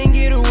that I ain't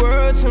get a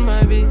word to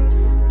my bitch.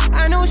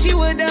 I know she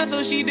was down,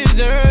 so she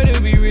deserved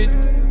to be rich.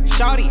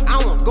 Shawty,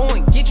 I wanna go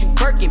and get you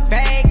Birkin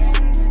bags.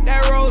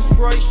 That Rolls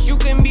Royce, you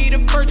can be the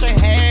first to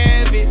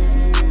have it.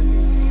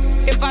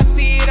 If I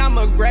see it,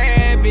 I'ma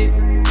grab it.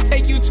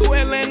 Take you to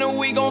Atlanta,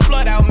 we gon'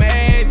 flood out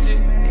Magic.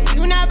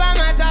 You not by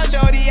my side,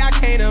 shorty, I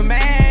can't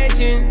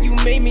imagine. You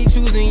made me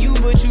choosing you,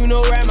 but you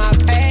know right my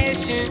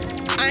passion.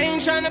 I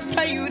ain't tryna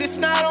play you, this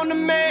not on the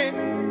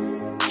man.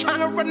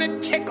 Tryna run a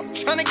check, I'm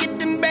tryna get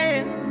them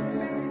banned.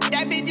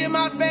 That bitch is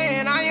my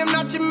fan, I am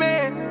not your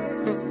man.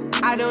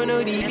 I don't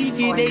know these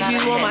bitches, they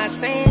just want my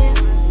sand.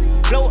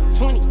 Blow up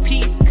 20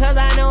 piece, cause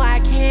I know I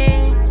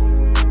can.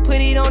 Put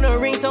it on the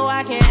ring so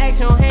I can act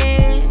your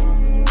hand.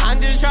 I'm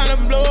just tryna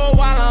blow up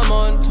while I'm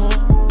on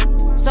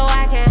tour, so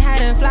I can have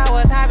them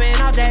flowers hopping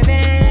off that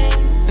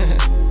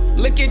van.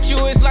 Look at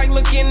you, it's like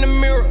look in the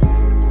mirror.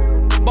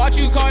 Bought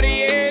you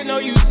Cartier, know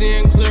you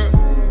seeing clear.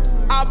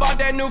 I bought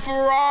that new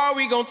Ferrari,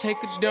 we gon' take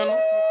a dinner.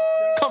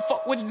 Come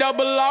fuck with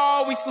double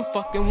R, we some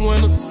fucking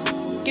winners.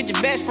 Get your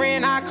best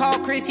friend, I call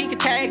Chris, he can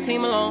tag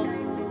team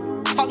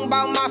along. Talking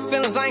about my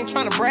feelings, I ain't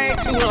tryna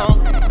brag too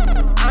long.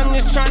 I'm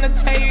just tryna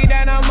tell you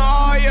that I'm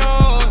all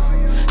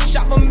yours.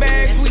 Shopping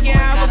bags, we can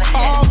have a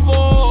call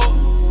for.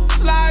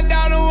 Slide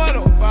down the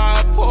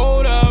 105,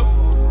 pulled up.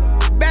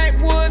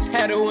 Backwoods,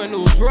 had the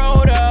windows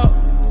rolled up.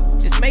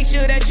 Just make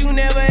sure that you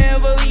never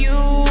ever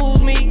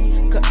use me,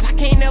 cause I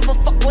can't never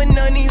fuck with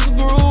none of these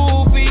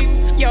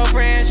groupies. Your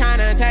friend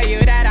tryna tell you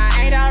that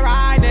I ain't a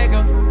ride,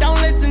 nigga. Don't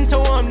listen to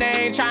them,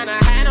 they ain't tryna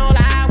have no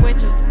lie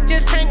with you.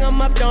 Just hang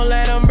them up, don't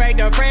let them break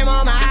the frame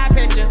on my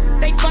picture.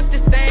 They fuck the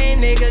same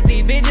niggas,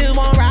 these bitches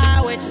won't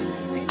ride with you.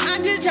 See,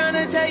 I'm just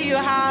tryna tell you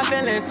how I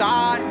feel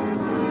inside.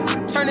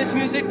 Turn this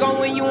music on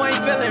when you ain't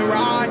feeling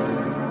right.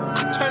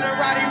 Turn a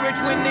Roddy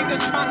Rich when niggas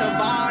tryna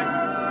vibe.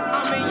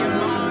 I'm in your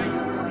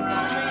minds.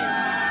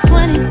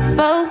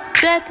 24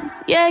 seconds,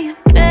 yeah, you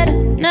better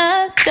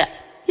not stop.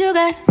 You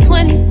got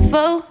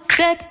 24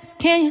 seconds,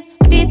 can you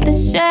beat the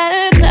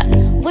shot clock?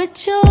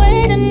 What you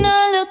waiting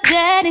on, little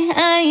daddy?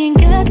 I ain't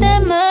got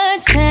that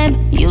much time.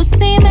 You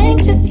seem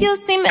anxious, you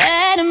seem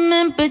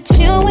adamant, but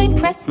you ain't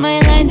pressed my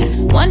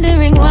line.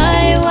 Wondering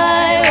why?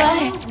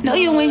 No,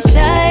 you ain't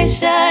shy.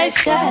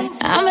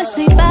 I'ma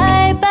say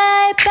bye,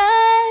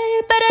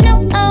 but I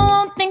know I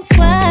won't think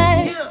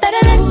twice.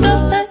 Better let go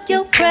of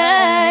your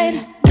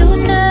pride. Do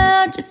it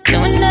now, just do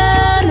it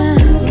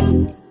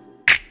now.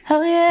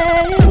 Oh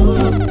yeah.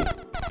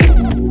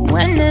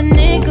 When that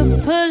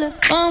nigga pull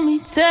up on me,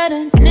 tell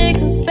that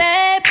nigga back.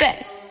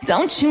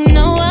 Don't you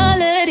know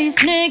all of these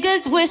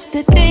niggas wish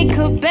that they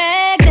could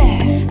bag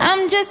that?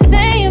 I'm just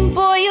saying,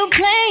 boy, you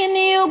playing,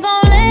 you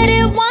gon' let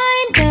it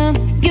wind down.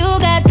 You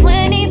got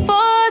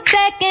 24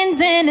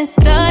 seconds and it's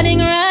starting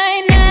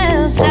right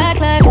now. Shot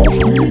clock.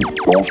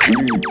 Don't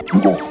sleep,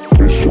 you gon'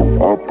 miss your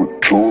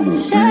opportunity.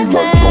 Shot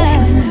clock.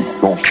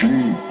 Don't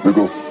sleep,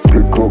 nigga,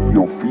 pick up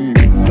your feet,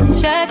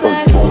 nigga. Shot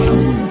clock.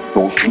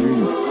 Don't sleep,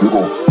 you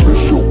gon'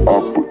 miss your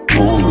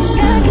opportunity.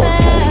 Shot clock.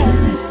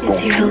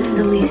 It's your host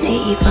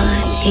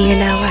Naleciayvonne, and you're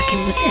now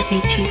rocking with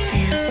MAG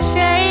Sound.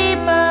 Shea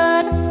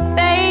butter,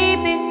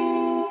 baby,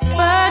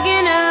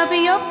 bugging up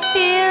your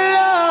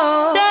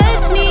pillow.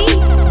 Touch me,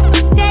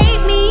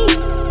 take me,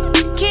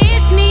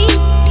 kiss me,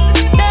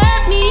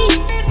 love me,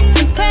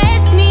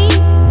 impress me.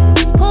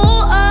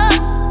 Pull up,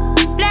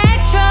 black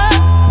truck,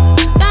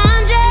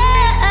 ganja,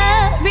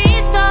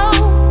 reso,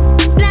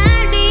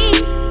 blindly,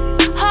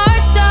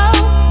 heart so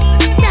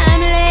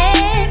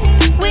timeless.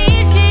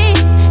 Wishing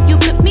you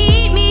could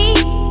meet me,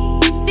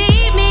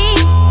 see me,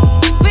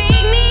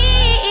 freak me.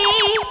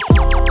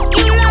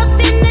 You lost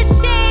in the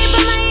shape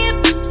of my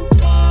hips.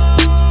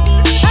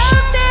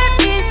 Hope that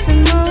it's a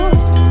move.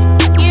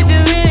 If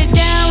you're really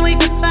down, we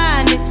can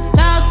find it.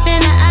 Lost in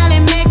the alley,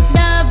 make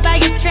love by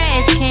your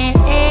trash can.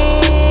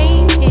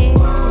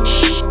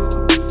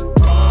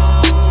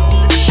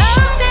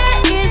 Hope that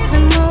it's a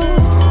move.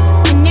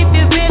 And if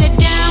you're really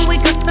down, we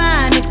can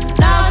find it.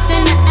 Lost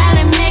in the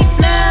alley, make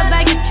love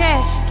by your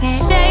trash can.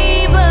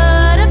 Shea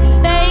butter,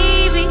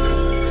 baby,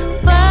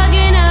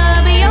 fucking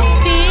up your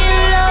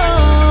pillow.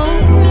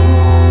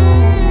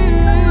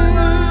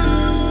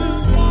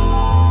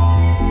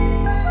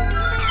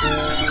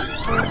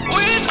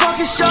 We ain't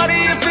fucking shawty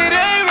if it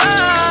ain't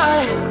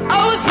right. I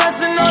was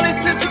pressing on it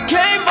since it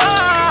came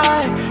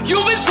by. You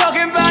been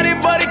talking about it,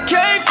 but it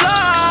can't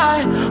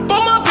fly.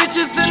 But my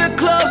bitches in the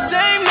club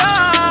same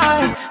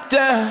night.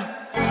 Damn,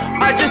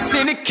 I just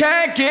seen it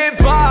can't get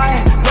by.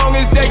 Long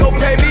as they gon'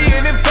 pay me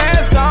in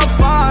advance, I'm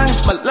fine.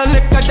 My lil'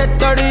 nigga got that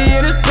 30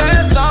 in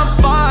advance, I'm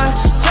fine.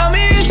 She tell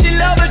me if she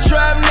love a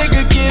trap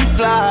nigga getting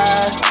fly.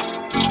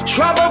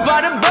 Trouble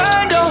by the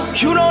bando,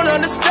 you don't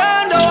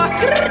understand though. I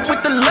skid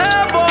with the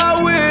Lambo, I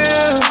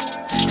will.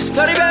 It's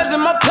 30 bands in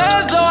my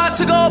pants though. I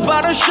took off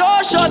by the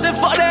shorts and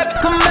fuck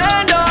that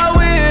commando, I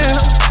will.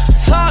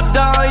 Top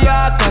down,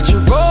 yeah, I got you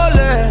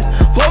rolling.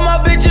 Put my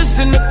bitches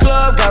in the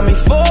club, got me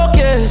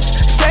focused.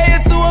 Say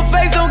it to her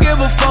face, don't give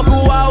a fuck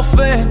who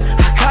outfit.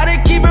 I gotta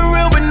keep it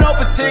real, but no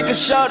particular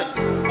shorty.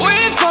 We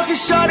ain't fucking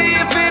shorty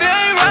if it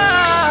ain't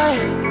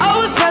right. I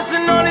was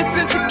pressing on it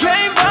since it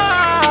came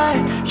by.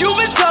 You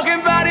been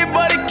talking about it,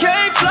 but it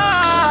can't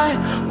fly.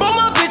 But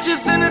my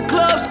bitches in the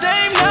club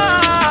same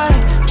night.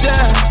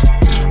 Damn,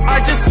 I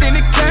just seen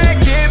it can't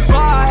get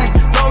by.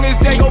 Long as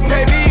they gon'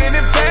 pay me in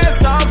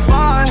advance, I'm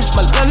fine.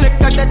 My lil' nigga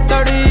got that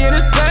 30 in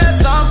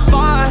advance, I'm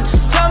fine. She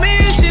tell me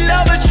if she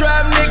love a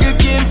trap nigga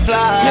getting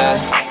fly. Yeah.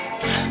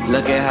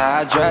 Look at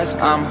how I dress,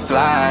 I'm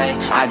fly.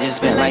 I just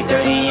spent like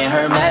 30 in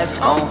her mess,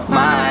 oh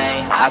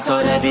my. I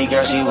told that big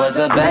girl she was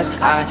the best,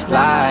 I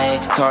lied.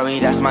 Tori,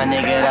 that's my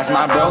nigga, that's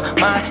my bro,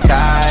 my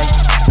guy.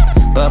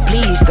 But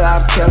please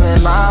stop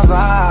killing my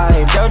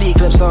vibe. Dirty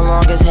clip so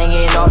long it's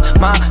hanging off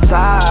my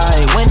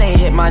side. When they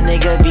hit my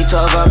nigga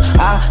V12 up,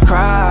 I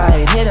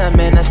cried. Hit him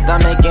in the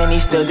stomach and he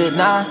still did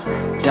not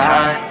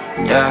die.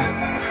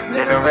 Yeah,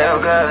 living real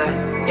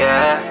good,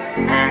 yeah,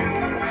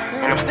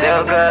 and I'm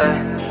still good,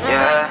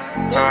 yeah,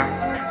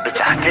 bitch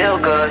I feel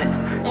good,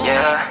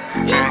 yeah,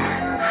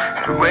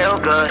 real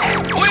good.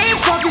 We ain't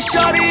fucking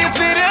shawty if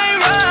it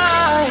ain't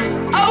right.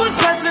 I was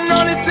pressing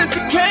on it since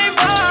it came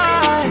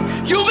by.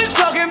 You been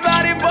talking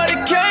about it, but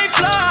it can't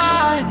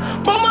fly.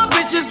 But my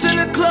bitches in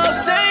the club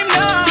same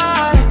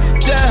night.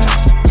 Damn,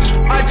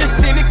 I just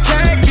seen it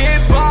can't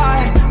get by.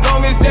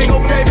 Long as they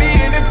gon' pay me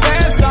in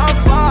advance, I'm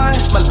fine.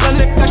 My love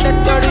got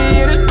that 30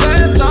 in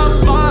advance,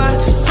 I'm fine.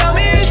 She tell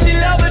me if she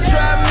love a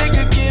trap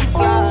nigga get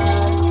fly.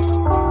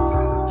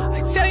 I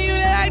tell you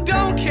that I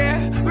don't care,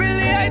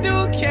 really I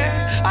do care.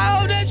 I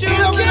hope that you care.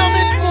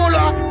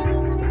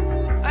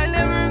 I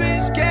never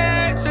been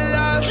scared to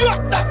love.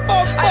 Drop that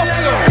bomb. I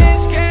never been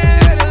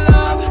scared to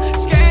love,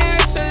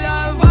 scared to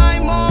love.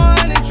 I'm more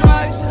than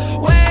drugs,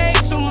 way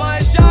too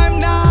much. I'm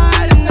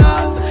not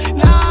enough,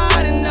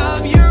 not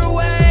enough. You're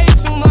way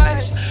too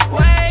much,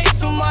 way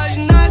too much.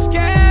 Not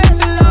scared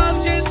to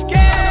love, just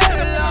scared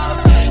to love.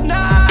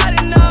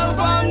 Not enough,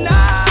 I'm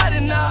not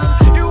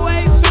enough. You're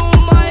way too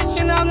much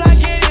and I'm not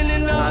getting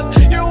enough.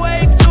 You're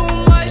way too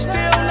much,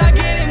 still not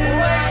getting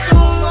way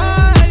too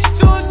much,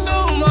 too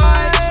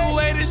much.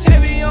 Weight is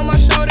heavy on my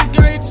shoulder,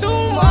 girl,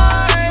 too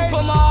much. You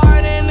put my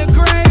heart in the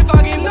grave,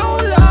 I get no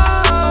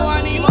love. So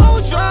I need more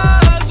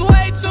drugs,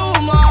 way too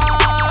much.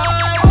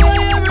 All I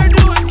ever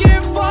do is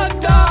get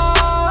fucked up.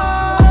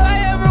 All I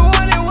ever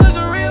wanted was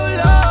a real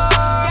love.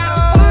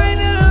 Gotta find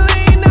it a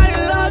lean, now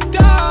they locked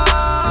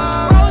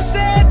up. Bro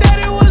said that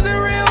it wasn't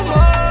real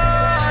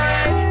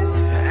mine.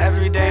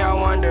 Every day I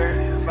wonder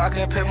if I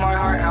could pick my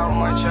heart out of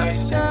my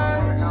chest.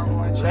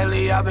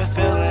 Lately I've been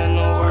feeling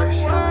the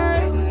worst,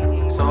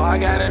 so I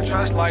gotta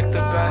trust like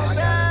the best.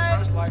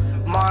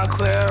 Mind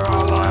clear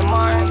all on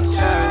my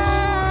chest,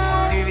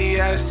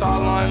 VVS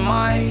all on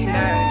my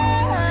neck.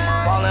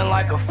 Ballin'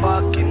 like a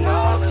fucking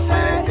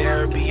upset,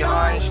 they're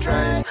beyond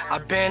stress.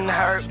 I've been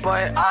hurt,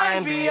 but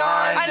I'm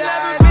beyond that. I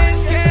never been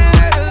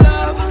scared to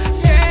love,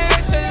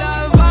 scared to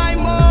love. I'm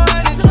more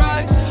than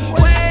drugs,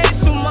 way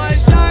too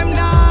much. I'm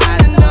not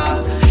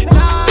enough,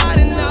 not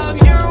enough.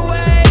 You're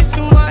way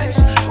too much,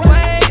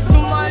 way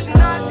too much.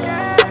 Not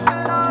scared to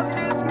love,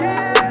 just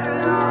scared to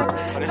love.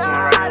 Oh, this one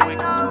right here,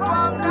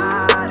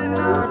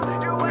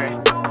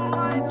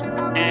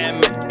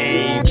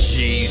 MAG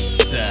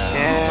Sound.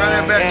 Run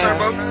that back,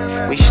 Turbo.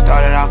 We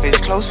started off as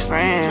close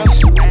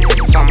friends.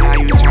 Somehow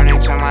you turned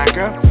into my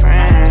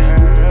girlfriend.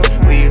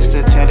 We used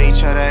to tell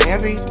each other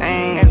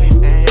everything.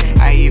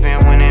 I even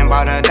went and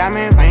bought her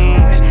diamond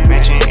rings,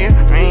 matching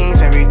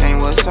earrings. Everything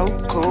was so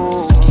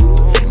cool.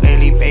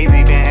 Lately,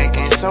 baby, been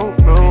acting so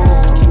rude.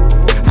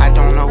 I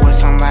don't know what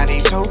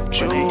somebody told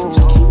you,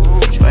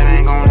 but I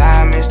ain't gon'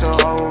 lie, Mr.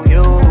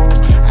 O.U.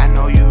 I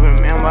know you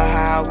remember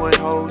how I would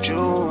hold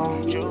you.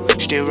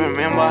 Still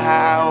remember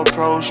how I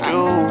approached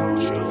you.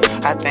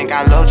 I think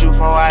I loved you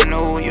before I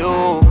knew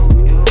you.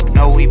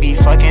 Know we be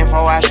fucking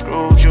before I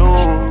screwed you.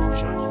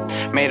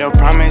 Made a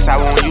promise I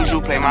won't use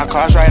you. Play my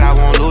cards right, I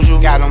won't lose you.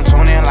 Got them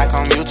tuning like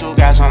I'm YouTube.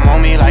 Got some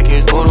on me like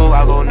it's voodoo.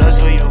 I go nuts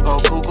till you go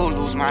cuckoo.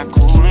 Lose my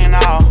cool and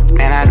all.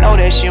 Man, I know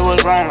that shit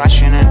was wrong. I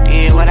shouldn't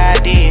did what I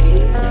did.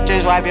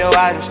 Just wipe your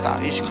eyes and stop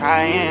this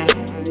crying.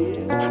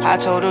 I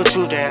told the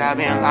truth that I've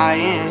been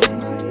lying.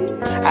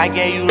 I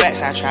gave you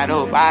racks, I tried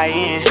to buy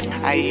in.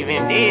 I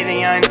even did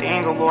the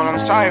unthinkable. I'm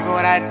sorry for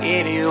what I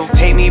did to you.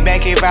 Take me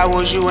back if I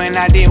was you and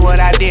I did what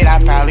I did. I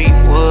probably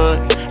would,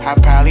 I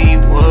probably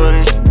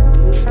wouldn't.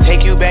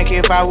 Take you back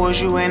if I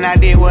was you and I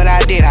did what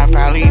I did. I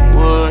probably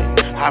would,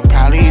 I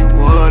probably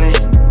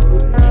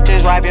wouldn't.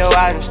 Just wipe your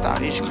eyes and start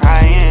this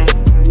crying.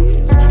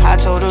 I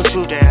told the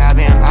truth that I've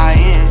been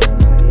lying.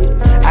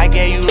 I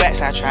gave you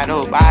racks, I tried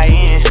to buy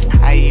in.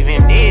 I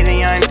even did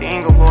the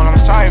unthinkable. I'm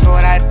sorry for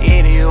what I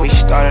did to you. We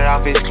started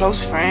off as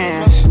close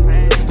friends.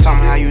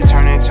 Somehow you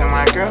turned into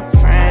my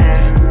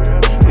girlfriend.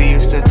 We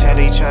used to tell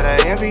each other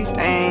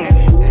everything.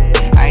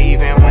 I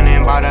even went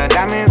and bought her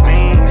diamond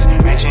rings,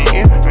 matching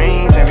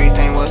earrings.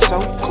 Everything was so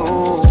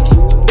cool.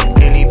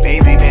 Lily,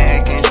 baby, been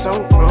acting so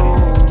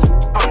rude.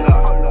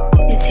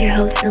 It's your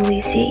host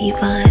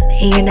Naleciayvonne,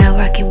 and you're now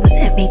rocking with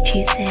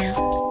MAG Sound.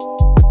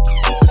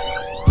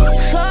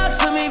 Talk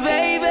to me,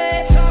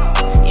 baby.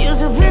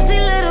 You's a prissy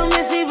little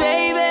missy,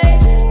 baby.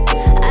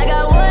 I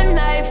got one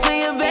night for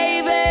you,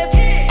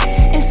 baby.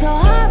 It's so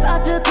hard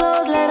out the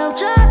clothes, let them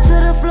drop to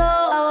the floor.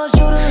 I want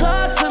you to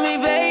talk to me,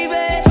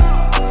 baby.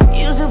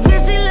 You's a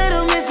prissy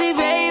little missy,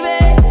 baby.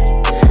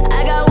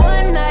 I got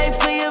one night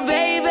for you,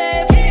 baby.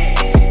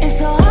 It's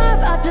so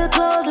hard out the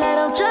clothes, let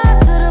them drop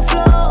to the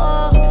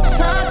floor.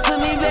 Talk to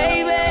me,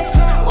 baby.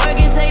 Work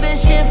and take the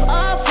shift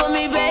off for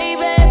me,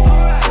 baby.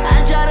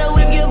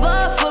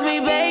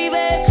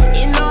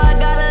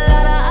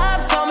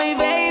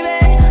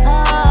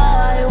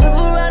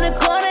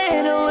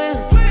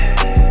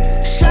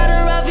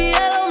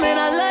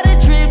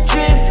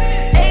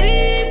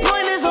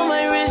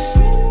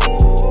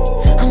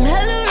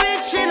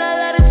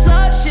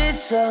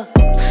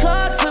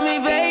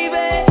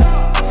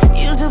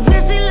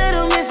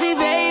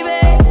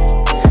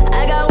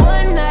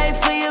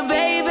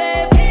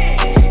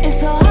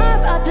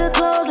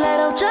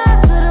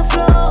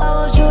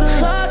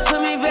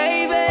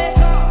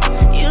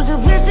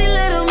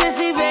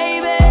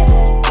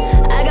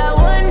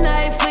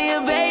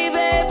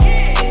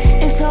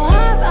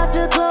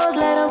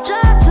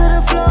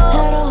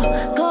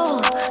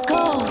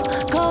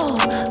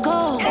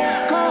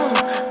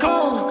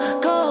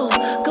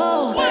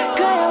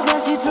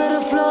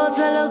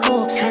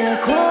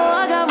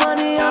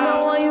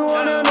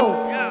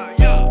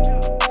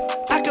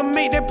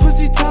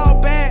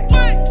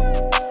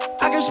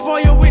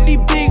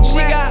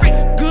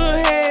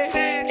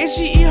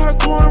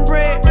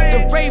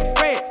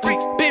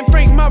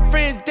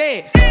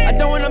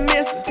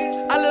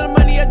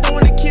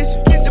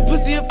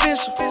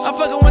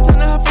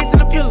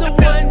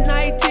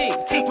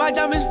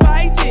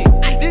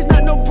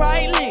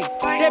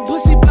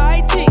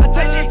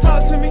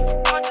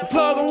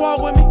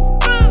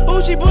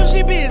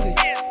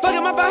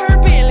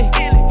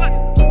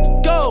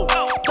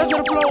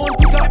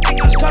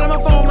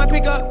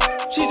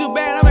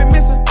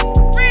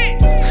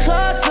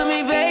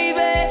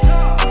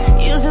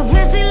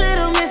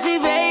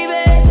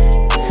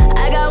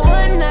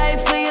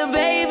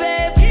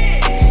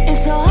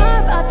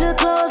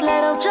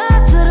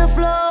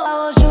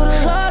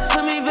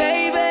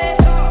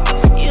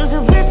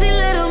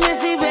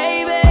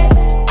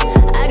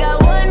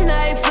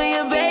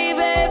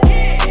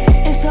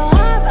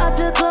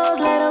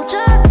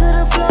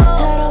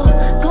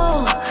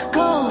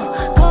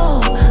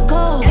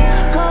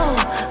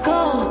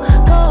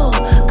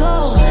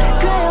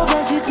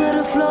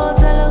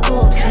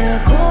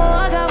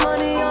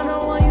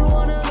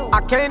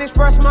 can't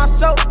express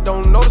myself,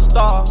 don't know the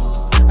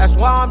stars. That's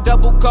why I'm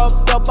double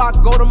cupped up, I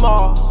go to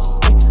Mars.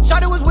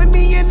 Shawty was with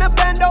me in the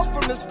bando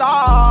from the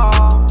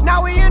start.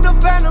 Now we in the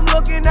phantom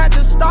looking at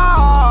the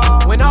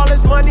stars. When all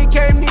this money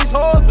came, these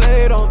hoes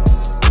played on me.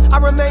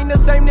 I remain the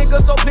same nigga,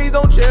 so please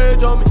don't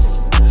change on me.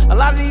 A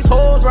lot of these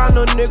hoes round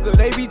a nigga,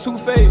 they be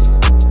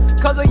two-faced.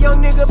 Cause a young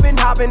nigga been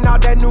hopping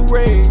out that new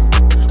raid.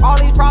 All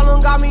these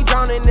problems got me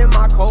drowning in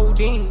my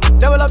codeine.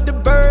 Double up the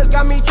birds,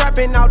 got me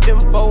trapping out them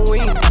 4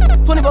 wings.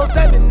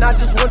 24/7, I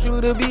just want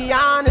you to be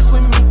honest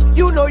with me.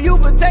 You know you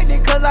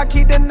protected cause I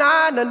keep the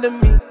 9 under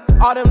me.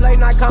 All them late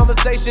night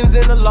conversations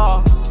in the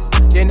law.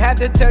 Didn't have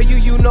to tell you,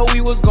 you know we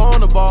was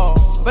going to ball.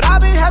 But I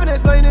been having to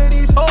explain to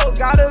these hoes,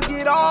 gotta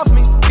get off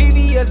me.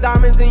 VVS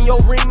diamonds in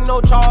your ring, no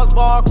Charles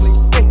Barkley.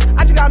 Hey,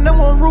 I just got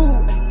number one rule,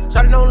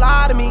 shawty don't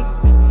lie to me.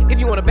 If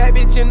you want a bad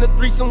bitch in the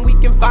threesome, we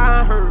can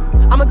find her.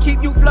 I'ma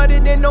keep you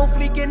flooded and no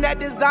fleek in that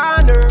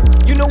designer.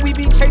 You know we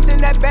be chasing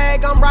that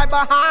bag, I'm right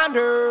behind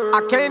her.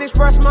 I can't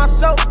express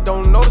myself,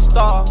 don't know the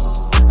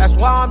stars. That's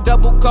why I'm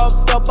double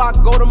cupped up, I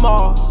go to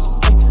Mars.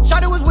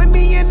 Shawty was with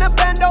me in the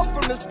bando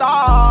from the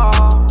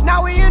start.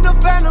 Now we in the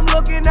phantom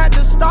looking at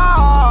the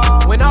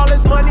stars. When all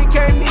this money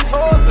came, these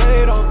hoes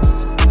played on me.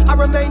 I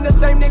remain the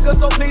same nigga,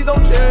 so please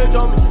don't change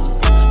on me.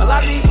 A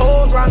lot of these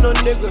hoes round a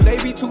nigga, they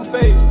be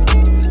two-faced.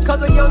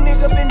 Cause a young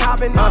nigga been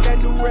hopping out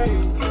that new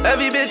raid.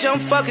 Every bitch I'm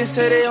fucking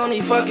say they only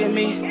fucking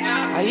me.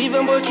 I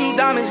even bought you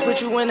diamonds,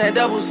 put you in that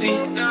double C.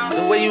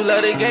 The way you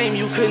love the game,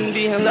 you couldn't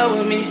be in love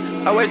with me.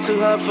 I work too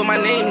hard for my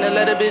name to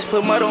let a bitch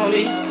put mud on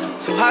me.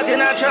 So how can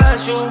I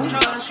trust you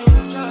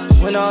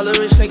when all the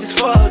rich niggas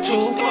fuck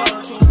you?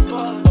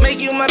 Make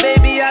you my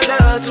baby, I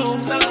love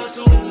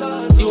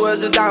to. You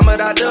was a dime,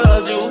 but I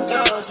loved you.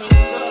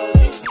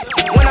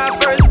 When I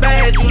first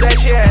bagged you, that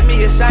shit had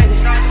me excited.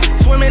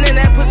 Swimming in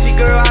that pussy,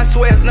 girl, I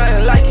swear it's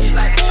nothing like it.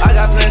 I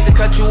got plans to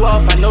cut you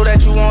off, I know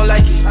that you won't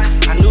like it.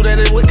 I knew that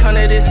it would come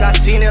to this, I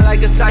seen it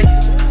like a sight.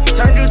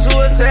 Turned you to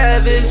a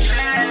savage.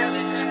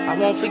 I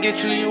won't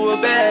forget you, you a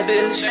bad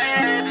bitch.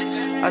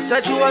 I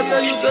set you up so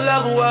you could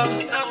level up,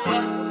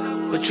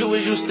 but you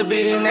was used to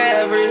being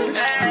average.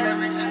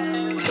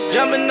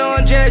 Jumping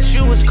on jets,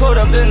 you was caught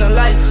up in the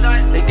life.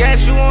 They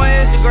gas you on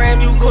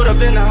Instagram, you caught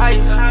up in the hype.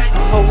 A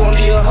hoe gon'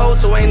 be a hoe,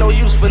 so ain't no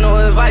use for no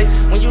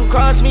advice. When you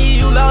cross me,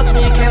 you lost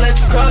me, can't let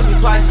you cross me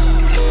twice.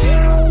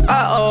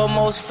 I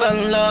almost fell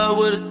in love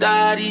with a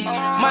thotty.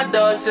 My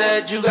dog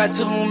said you got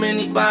too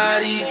many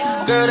bodies.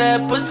 Girl,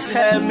 that pussy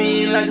had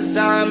me like a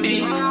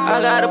zombie.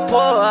 I gotta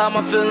pour out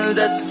my feelings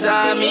that's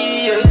inside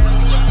me, yeah.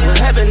 What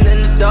happened in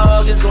the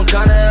dog is gon'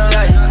 come to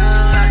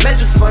light. Met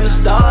you from the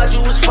start, you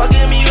was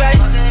fucking me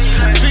right.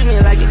 Treat me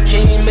like a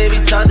king, baby,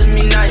 talk to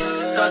me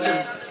nice. Talk to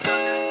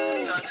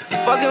me.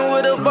 Fucking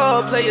with a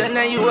ball player,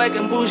 now you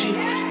acting bougie.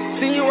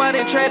 Seen you out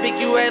in traffic,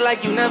 you act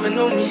like you never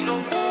knew me.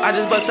 I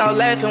just bust out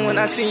laughing when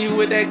I seen you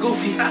with that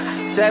goofy.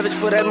 Savage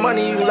for that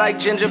money, you like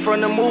Ginger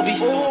from the movie.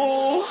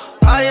 Ooh,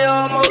 I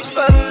almost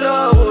fell in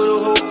love with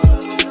a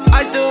hoe.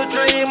 I still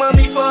dream of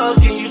me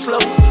fucking you slow.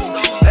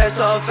 That's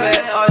all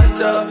fat, all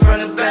stuff from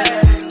the back.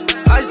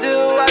 I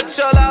still watch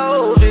all our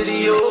old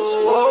videos.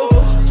 Whoa.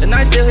 And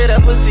I still hear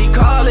that pussy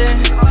calling.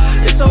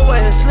 It's so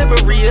wet and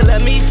slippery, it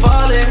let me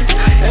fall in.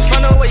 And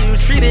from the way you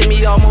treated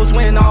me, almost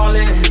went all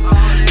in.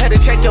 Had to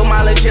check your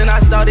mileage and I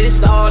started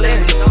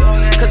stalling.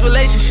 Cause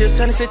relationships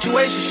turn to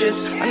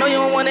situationships. I know you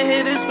don't wanna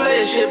hear this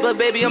player shit, but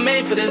baby, I'm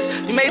made for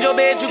this. You made your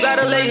bed, you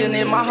gotta lay in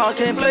it. My heart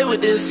can't play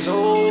with this.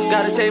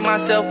 Gotta save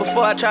myself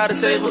before I try to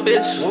save a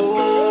bitch.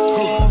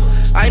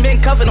 I ain't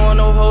been cuffing on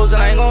no hoes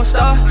and I ain't gon'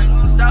 stop.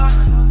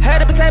 Had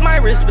to protect my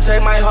wrist,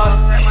 protect my heart.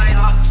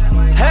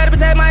 Had to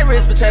protect my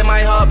wrist, protect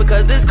my heart.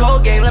 Because this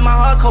cold game let my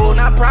heart cold, and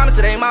I promise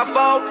it ain't my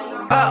fault.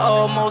 I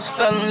almost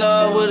fell in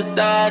love with a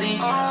thotty.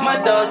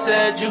 My dog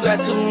said you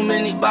got too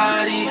many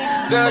bodies.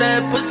 Girl,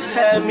 that pussy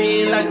had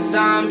me like a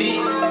zombie.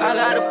 I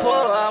gotta pour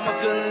out my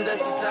feelings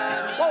that's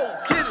inside me.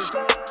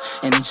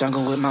 In the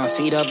jungle with my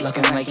feet up,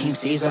 looking like King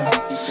Caesar.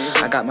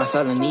 I got my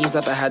felonies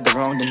up, I had the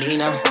wrong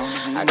demeanor.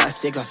 I got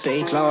sick of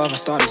fake love, I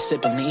started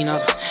sipping lean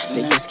up.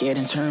 They get scared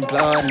and turn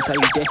blood and tell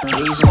you different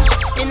reasons.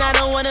 And I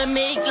don't wanna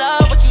make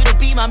love, want you to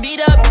be my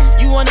meet up.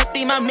 You wanna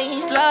be my main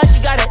slut,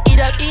 you gotta eat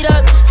up, eat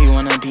up. You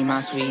wanna be my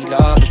sweet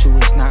love, but you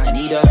is not an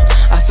eater.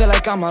 I feel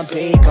like I'm a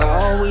baker,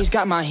 always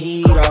got my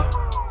heat up.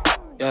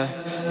 Yeah,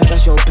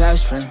 that's your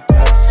best friend.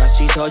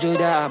 She told you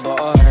that I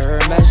bought her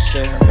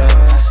message.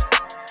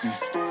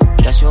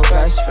 That's your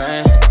best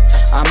friend.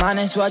 I'm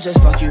honest, so I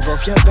just fuck you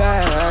both your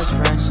best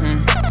friends.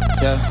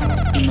 Yeah,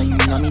 you know you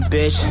love me,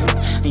 bitch.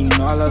 And you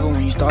know I love it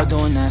when you start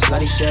doing that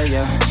slutty shit,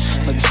 yeah.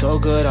 Like it's so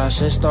good, I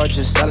should start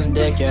just selling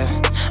dick, yeah.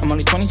 I'm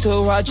only 22,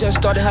 I just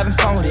started having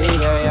fun with it,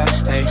 yeah,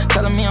 yeah. Hey,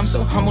 telling me I'm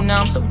so humble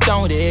now, I'm so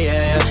done with it,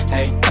 yeah, yeah.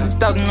 Hey,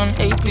 100,000 on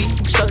AP,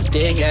 you suck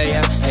dick, yeah,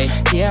 yeah. Hey,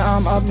 yeah,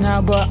 I'm up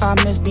now, but I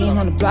miss being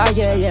on the block,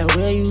 yeah, yeah.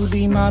 Will you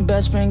be my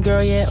best friend,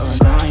 girl, yeah,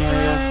 or not, yeah,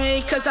 yeah.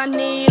 Hey, cause I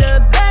need a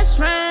best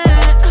friend.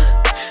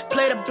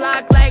 Play the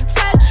block like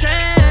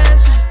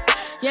Tetris.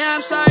 Yeah,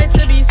 I'm sorry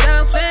to be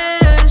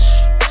selfish.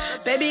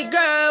 Baby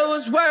girl, it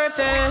was worth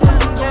it.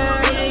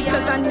 Yeah,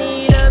 cause I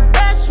need a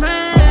best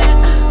friend.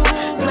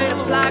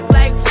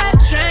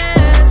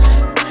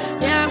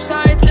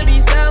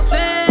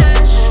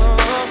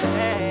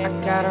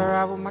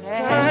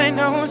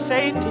 on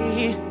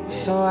safety,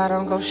 so I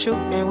don't go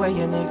shooting where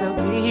your nigga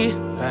be.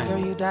 Girl,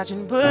 you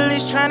dodging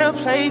bullets tryna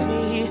play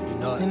me,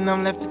 and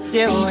I'm left to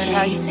deal with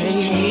how you made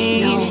me.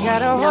 You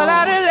got a whole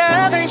lot of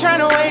love, ain't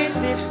tryna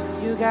waste it.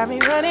 You got me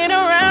running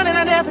around and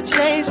I never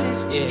chase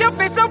it. Your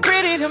face so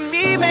pretty to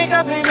me,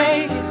 makeup ain't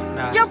make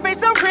it. Your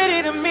face so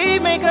pretty to me,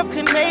 makeup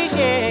could make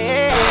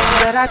it.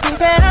 But I think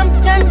that I'm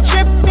done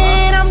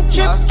tripping, I'm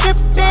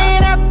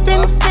tripping. I've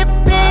been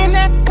sipping,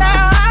 that's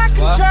how I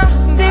control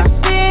this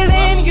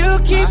feeling. You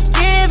keep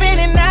giving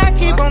and I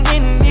keep on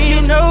winning.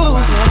 You know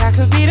that I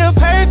could be the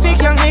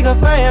perfect young nigga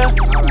for you.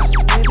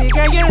 Baby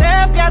girl, your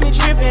love got me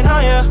tripping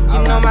on you.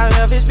 You know my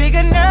love is big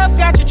enough,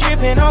 got you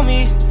tripping on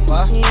me.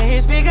 Yeah,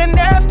 it's big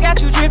enough,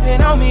 got you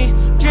dripping on me.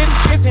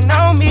 Dripping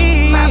on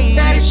me. My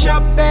bad is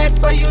your bad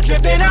for you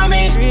dripping on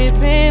me.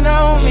 Dripping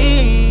on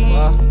me.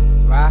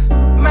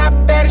 My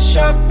bad is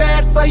your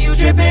bad for you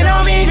dripping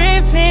on me.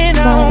 Dripping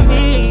on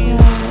me.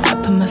 I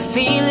put my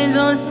feelings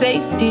on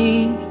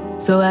safety,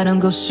 so I don't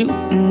go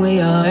shooting where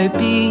your heart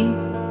be.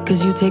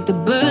 Cause you take the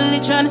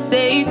bullet trying to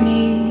save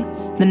me,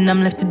 then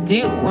I'm left to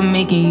deal with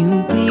making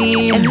you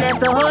bleed. And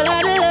that's a whole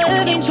lot of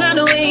love, ain't trying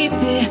to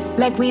waste it.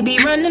 Like we be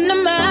running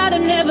them out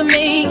and never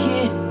make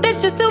it.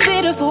 That's just too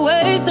bitter for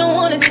words, don't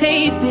wanna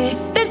taste it.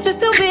 That's just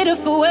too bitter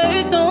for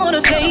words, don't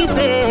wanna face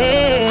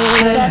it.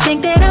 But I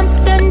think that I'm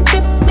done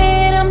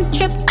tripping, I'm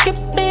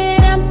tripping.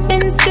 I've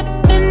been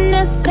sipping,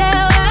 that's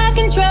how I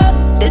control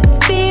this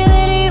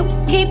feeling. You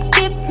keep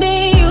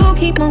giving, you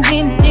keep on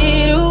hitting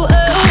it. Ooh,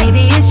 oh.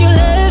 Maybe it's your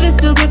love, it's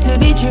too good to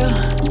be true.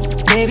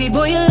 Baby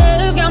boy, your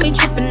love got me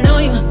tripping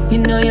on you. You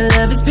know your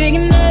love is big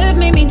enough,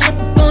 made me trip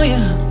up on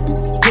you.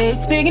 Yeah,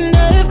 it's big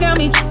enough, got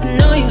me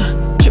tripping on you.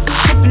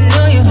 Tripping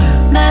on you.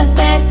 My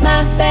bad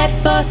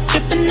for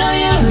tripping on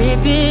you.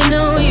 Tripping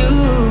on you.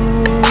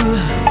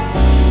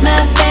 My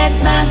bad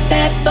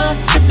for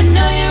tripping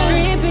on you.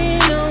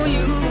 Tripping on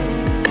you.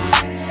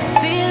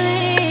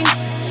 Feelings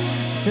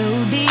so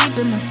deep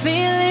in my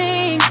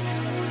feelings.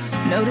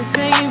 No, this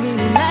ain't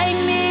really like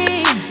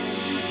me.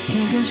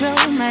 Can't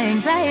control my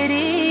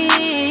anxiety.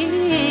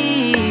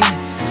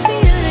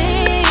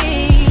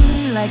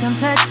 Feeling like I'm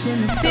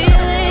touching the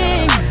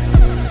ceiling.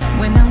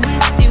 When I'm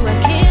with you, I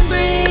can't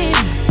breathe.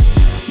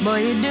 Boy,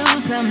 you do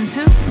something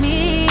to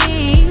me.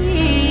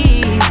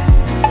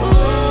 Ooh,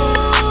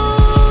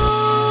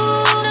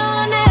 no,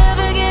 I'll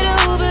never get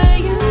over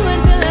you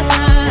until I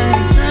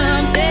find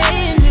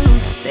something new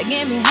that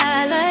get me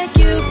high like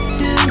you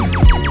do.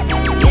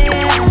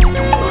 Yeah.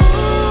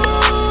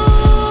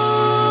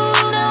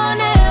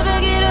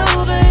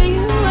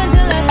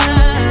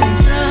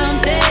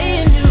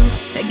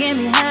 Get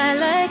me high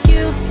like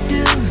you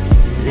do.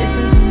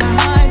 Listen to my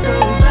heart go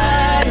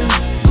bottom,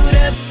 boot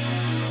up,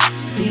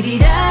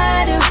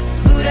 beady-da-do,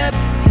 boot up.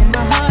 And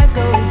my heart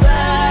go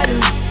bottom,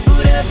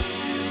 boot up,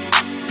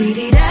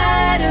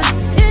 beady-da-do.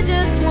 It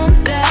just won't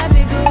stop,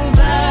 it go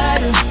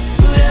bottom,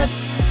 boot up,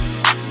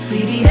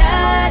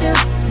 beady-da-do,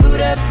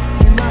 boot up.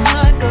 And my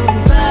heart go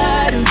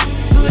bottom,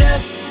 boot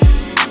up,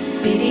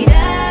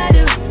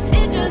 beady-da-do.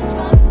 It just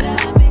won't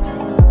stop, it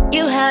go.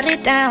 You held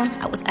it down,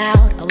 I was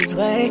out, I was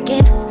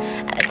working.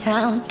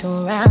 Town,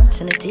 doing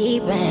rounds in the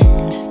deep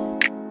ends.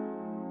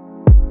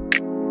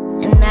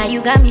 And now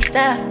you got me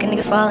stuck, a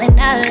nigga falling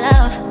out of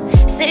love.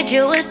 Said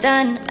you was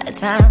done by the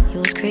time you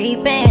was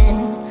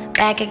creeping.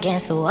 Back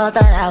against the wall,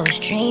 thought I was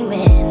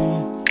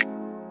dreaming.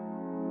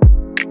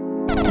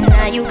 And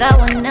now you got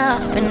one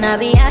up, and I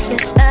be out here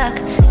stuck.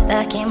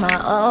 Stuck in my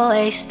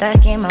always,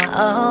 stuck in my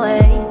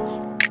always.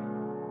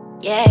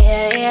 Yeah,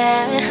 yeah,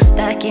 yeah.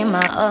 Stuck in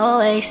my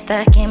always,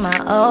 stuck in my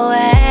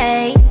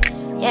always.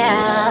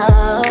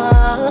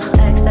 Yeah.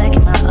 Stuck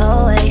in my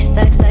always,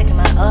 stuck in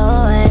my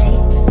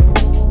always.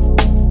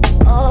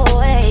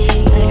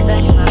 Always.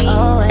 Stuck in my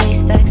always,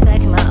 stuck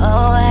in my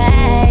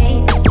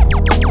always.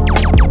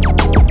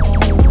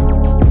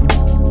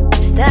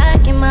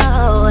 Stuck in my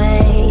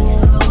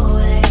always.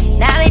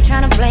 Now they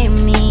tryna blame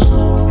me,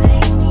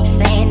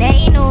 saying there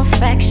ain't no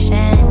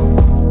affection.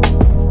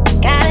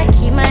 Gotta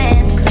keep my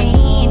hands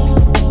clean.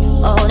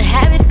 Old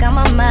habits got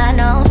my mind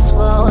on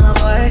swole. I'm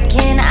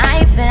working, I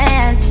ain't finna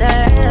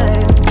answer.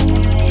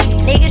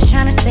 Niggas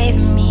tryna save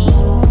me.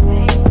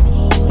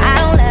 I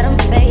don't let them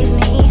faze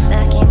me.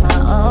 Stuck in my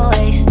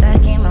always,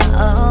 stuck in my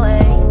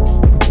always.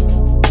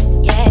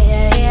 Yeah,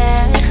 yeah,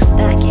 yeah.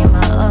 Stuck in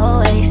my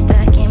always,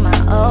 stuck in my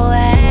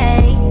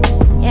always.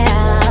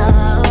 Yeah.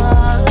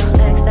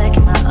 Stuck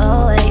in my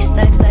always,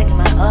 stuck in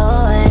my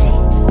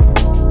always.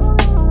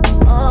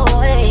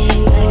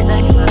 Always.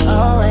 Stuck in my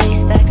always,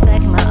 stuck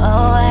in my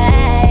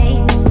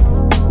always.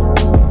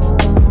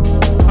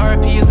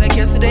 RP is like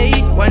yesterday.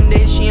 One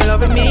day she ain't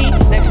loving me,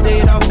 next day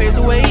it all fades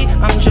away.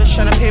 I'm just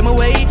tryna pay my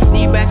way,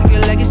 leave back a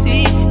good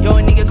legacy. Yo,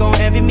 a nigga gon'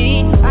 envy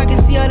me. I can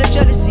see all the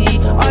jealousy,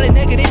 all the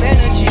negative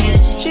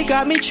energy. She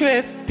got me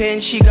trippin',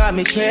 she got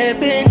me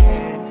trippin'.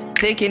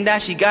 Thinking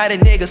that she got a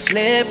nigga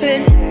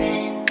slippin'.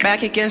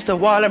 Back against the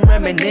wall, I'm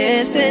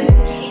reminiscing.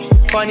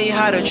 Funny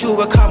how the truth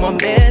will come on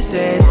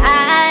missing.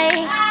 I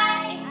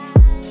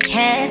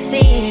can't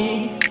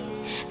see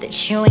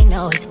that you ain't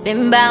always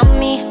been about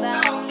me.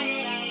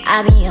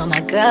 I be on my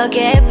girl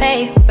get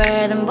paper,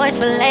 them boys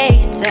for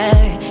later.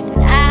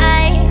 And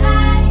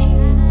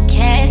I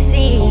can't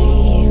see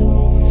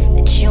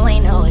that you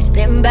ain't always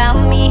been about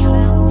me.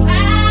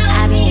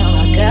 I be on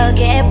my girl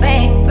get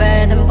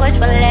paper, them boys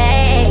for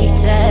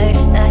later.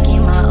 Stuck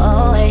in my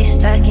old ways,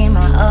 stuck in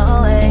my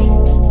old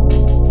ways.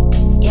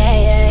 Yeah,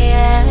 yeah,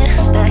 yeah.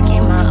 Stuck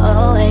in my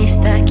old ways,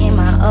 stuck in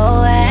my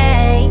old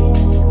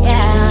ways.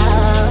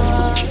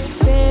 Yeah.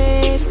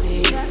 Baby,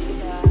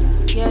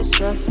 you're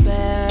so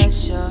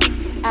special.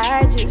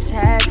 I just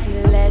had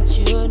to let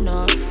you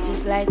know.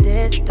 Just like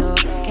this though,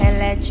 can't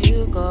let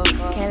you go,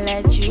 can't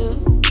let you.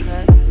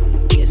 Cause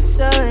you're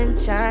so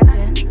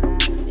enchanting.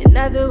 In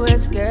other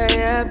words, girl,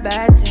 you're a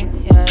bad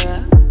thing, yeah,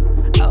 yeah.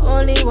 I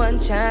only one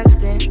chance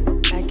then,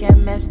 I can't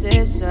mess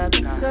this up.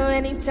 So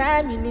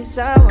anytime you need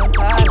someone,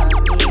 call on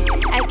me.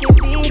 I can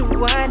be the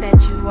one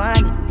that you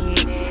wanna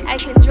need. I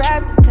can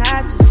drop the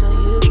top just so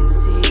you can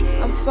see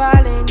I'm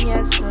falling,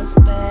 you're so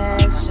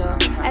special.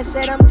 I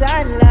said I'm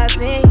done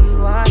loving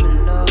you on the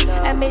low.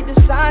 I made the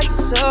song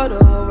just so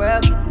the whole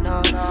world can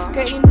know.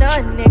 Girl, you know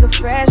a nigga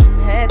fresh from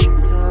head to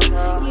toe.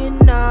 You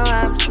know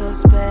I'm so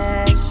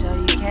special,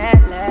 you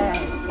can't let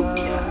go.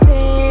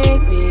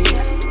 Baby,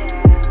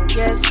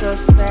 you're so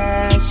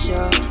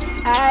special.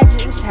 I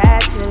just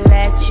had to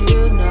let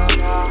you know.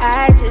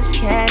 I just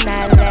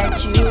cannot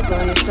let you go.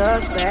 You're so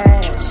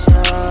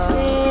special.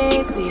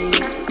 Baby,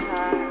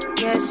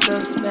 you're so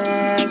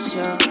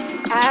special.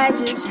 I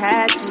just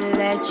had to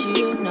let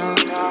you know.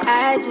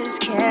 I just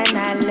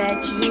cannot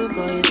let you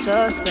go. You're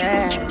so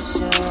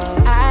special.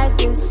 I've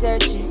been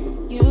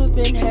searching, you've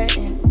been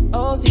hurting.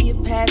 Over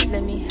your past,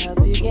 let me help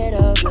you get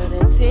over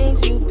the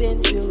things you've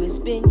been through. It's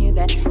been you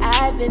that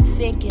I've been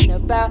thinking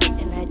about,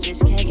 and I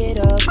just can't get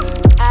over.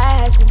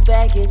 I had some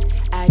baggage,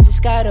 I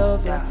just got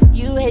over.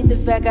 You hate the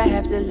fact I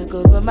have to look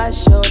over my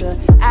shoulder.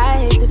 I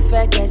hate the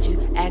fact that you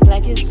act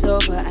like it's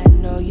sober. I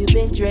know you've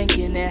been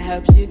drinking, it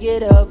helps you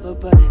get over,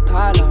 but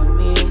call on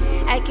me.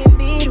 I can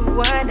be the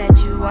one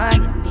that you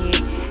wanna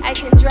need. I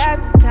can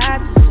drop the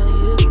top just so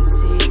you can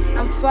see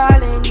I'm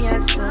falling,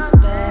 you're so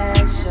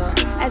special.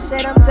 I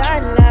said I'm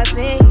done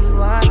loving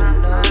you on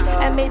the low.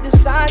 I made the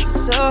song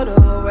just so the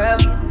whole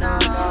world can know.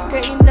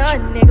 Girl, you know a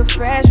nigga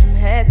fresh from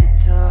head to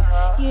toe.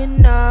 You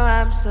know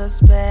I'm so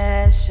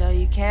special,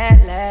 you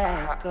can't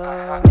let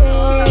go.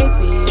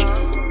 Baby,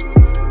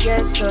 you're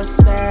so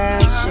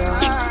special.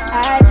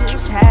 I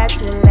just had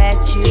to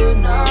let you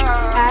know.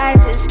 I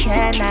just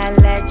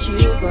cannot let you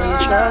go. You're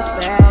so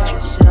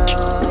special.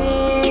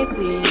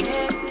 Baby,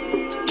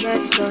 you're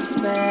so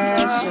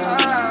special.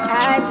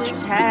 I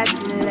just had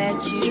to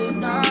let you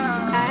know.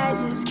 I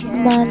just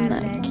cannot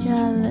let you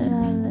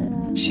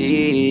go.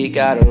 She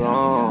got it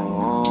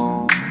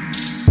wrong.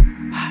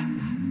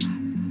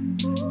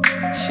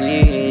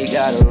 She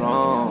got it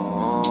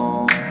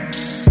wrong.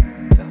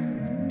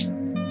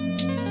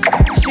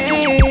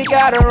 She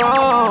got it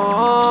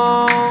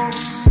wrong.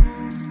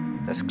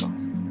 Let's go.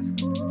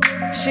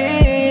 She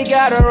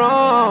got it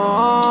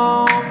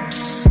wrong.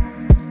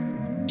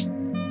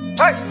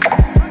 Hey.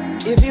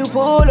 If you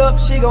pull up,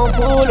 she gon'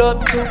 pull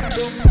up too.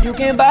 You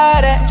can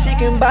buy that, she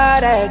can buy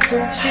that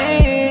too.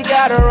 She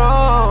got it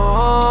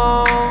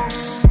wrong.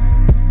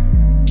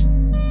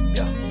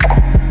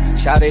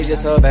 Shawty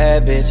just a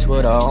bad bitch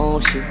with her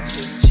own shit.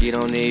 She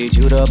don't need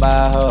you to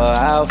buy her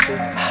outfit.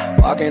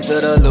 Walk into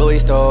the Louis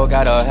store,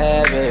 got her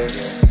habit.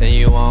 Send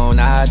you on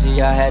IG,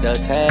 I had to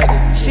tag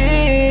it.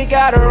 She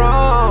got it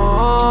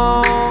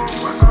wrong.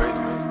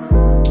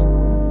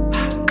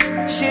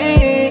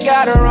 She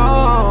got it wrong.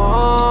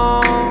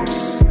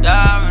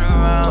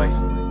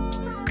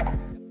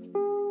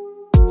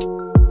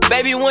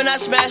 Baby, when I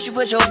smash, you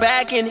put your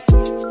back in it.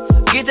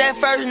 Get that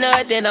first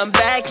nut, then I'm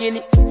back in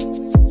it.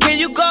 Can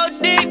you go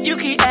deep? You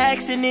keep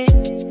asking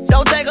it.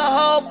 Don't take a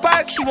whole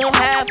perk, she want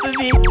half of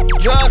it.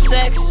 Drug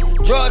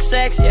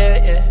sex, yeah,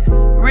 yeah.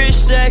 Rich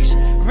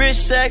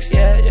sex,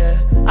 yeah, yeah.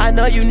 I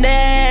know you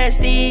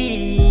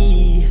nasty.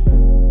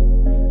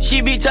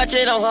 She be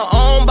touching on her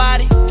own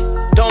body.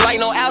 Don't like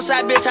no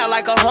outside bitch, I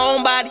like a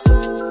homebody.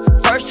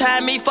 First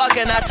time me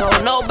fucking, I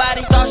told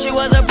nobody. Thought she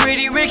was a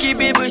pretty Ricky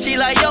bitch, but she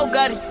like yo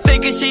got it.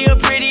 Thinking she a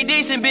pretty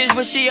decent bitch,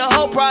 but she a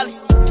hoe probably.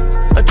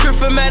 A trip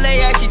from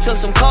LA, she took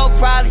some coke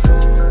probably.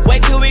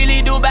 Wait till we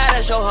leave Dubai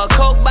to show her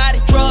coke body.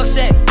 Drug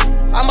sex,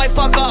 I might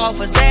fuck her off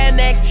a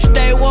Xanax.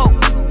 Stay woke,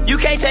 you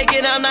can't take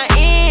it, I'm not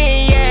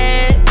in,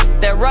 yeah.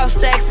 That rough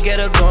sex get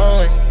her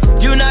going.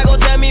 You not gon'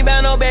 tell me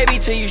about no baby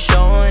till you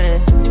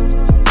showing.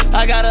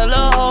 I got a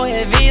little hoe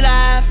in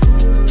V-Live.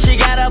 She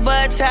got her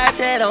butt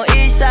tatted on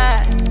each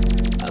side.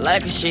 I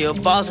like her, she a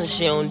boss and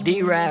she on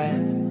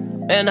D-Ride.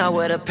 And I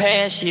wear the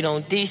pants, she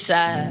don't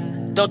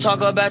decide. Don't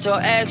talk about your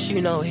ex,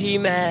 you know he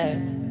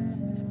mad.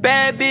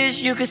 Bad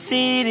bitch, you can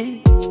see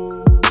it.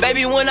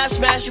 Baby, when I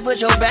smash, you put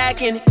your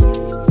back in it.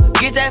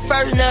 Get that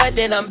first nut,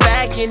 then I'm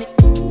back in it.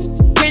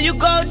 Can you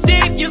go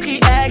deep? You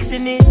keep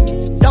asking it.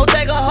 Don't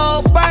take a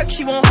whole perk,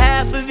 she want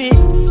half of it.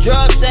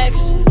 Drug sex,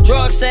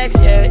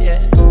 yeah,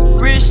 yeah.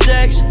 Rich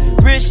sex,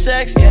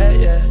 yeah,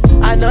 yeah.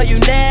 I know you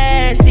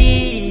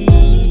nasty.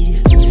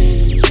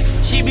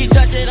 She be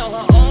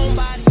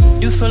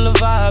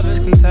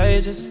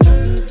contagious.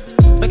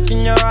 Look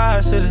in your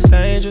eyes, shit is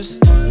dangerous.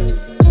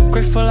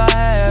 Grateful I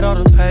had all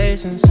the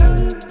patience.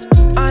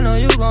 I know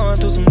you going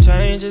through some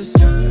changes.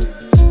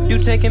 You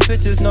taking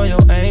pictures, know your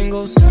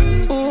angles.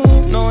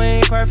 Ooh, no, we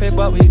ain't perfect,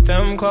 but we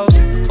them close.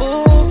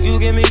 Ooh, you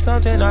give me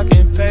something I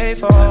can pay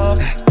for.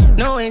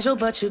 No angel,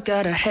 but you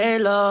got a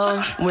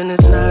halo. When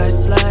it's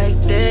nights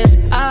like this,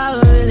 I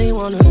really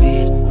wanna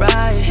be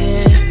right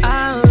here.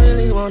 I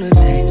really wanna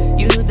take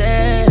you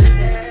there.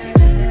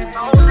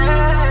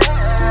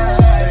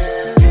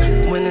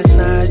 When it's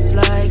nights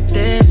like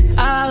this,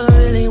 I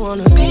really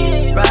wanna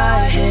be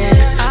right here.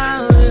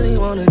 I really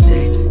wanna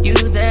take you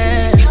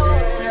there.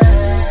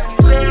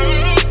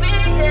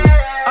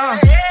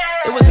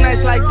 It was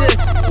nights like this,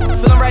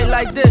 feeling right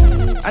like this.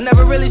 I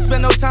never really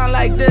spent no time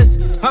like this,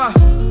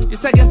 Your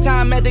second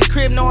time at the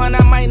crib, knowing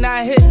I might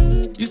not hit.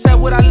 You said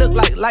what I look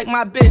like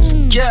my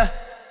bitch, yeah.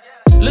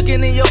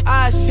 Looking in your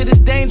eyes, shit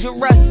is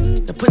dangerous.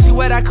 The pussy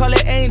wet, I call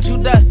it angel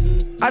dust.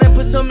 I done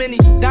put so many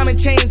diamond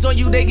chains on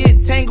you, they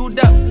get tangled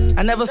up.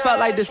 I never felt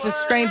like this, it's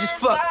strange as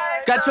fuck.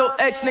 Got your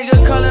ex nigga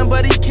calling,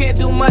 but he can't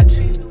do much.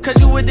 Cause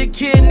you with the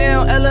kid now,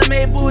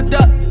 LMA booed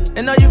up.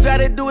 And all you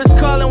gotta do is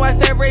call and watch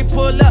that Ray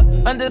pull up.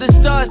 Under the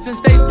stars,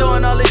 since they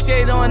throwing all this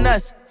shade on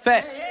us.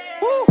 Facts.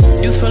 Woo.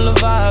 You feel the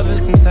vibe,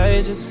 it's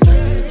contagious.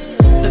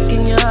 Look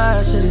in your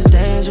eyes, shit is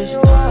dangerous.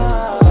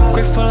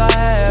 Grateful I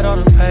had all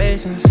the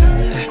patience.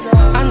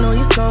 I know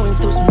you're going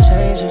through some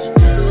changes.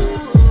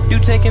 You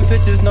taking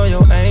pictures, know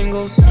your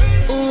angles.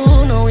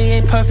 Ooh, no, we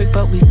ain't perfect,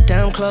 but we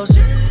damn close.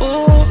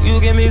 Ooh, you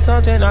give me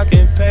something I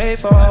can pay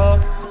for.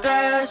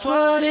 That's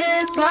what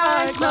it's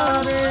like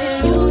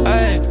loving you.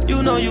 Hey,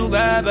 you know you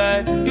bad,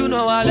 babe. You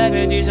know I like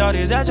it, these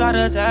shorties that try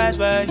to attach,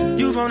 babe.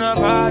 You from the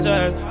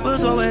project, we're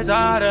so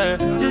excited.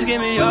 Just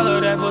give me all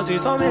of that pussy,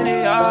 so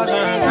many options.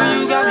 Girl,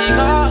 you got me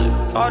calling,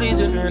 all these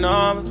different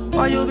numbers.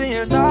 Why you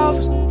being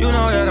selfish? You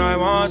know that I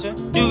want you.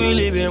 You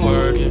really been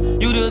working,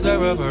 you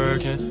deserve a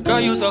Birkin. Girl,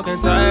 you so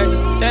contagious,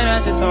 then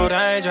that's just so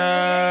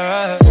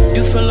dangerous.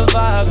 You feel the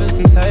vibe, it's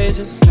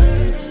contagious.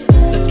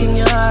 Look in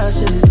your eyes,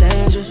 shit is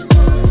dangerous.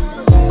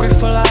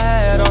 Grateful I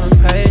had all the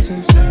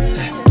patience. I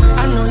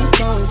know you're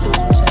going through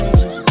some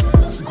changes.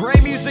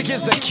 Great music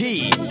is the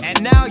key,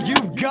 and now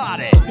you've got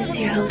it. It's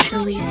your host,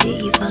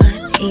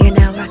 Naleciayvonne, and you're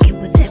now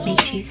rocking with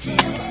MAG Sound.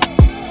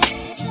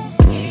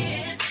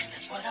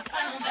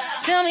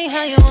 Tell me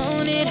how you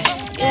want it,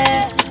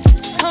 yeah.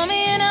 Call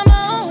me and I'm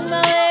on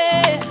my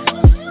way.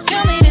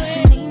 Tell me that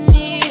you need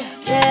me,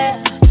 yeah.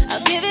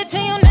 I'll give it to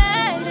you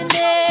night and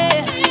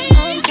day.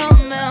 I'm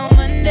talking about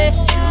Monday,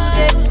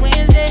 Tuesday,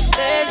 Wednesday,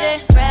 Thursday,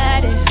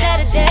 Friday,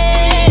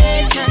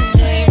 Saturday,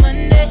 Sunday,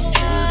 Monday,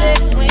 Tuesday,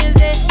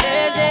 Wednesday,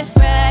 Thursday,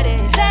 Friday,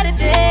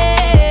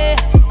 Saturday,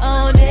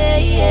 all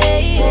day, yeah,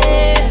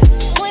 yeah.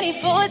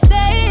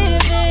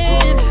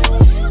 24/7,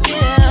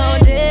 yeah, all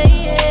day,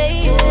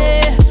 yeah,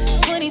 yeah.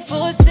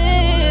 24/7.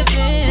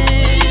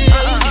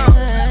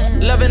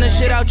 Loving the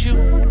shit out you,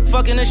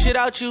 fucking the shit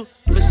out you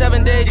for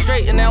 7 days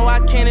straight, and now I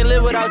can't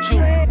live without you.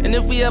 And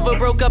if we ever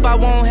broke up, I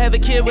won't have a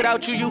kid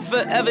without you. You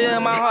forever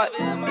in my heart,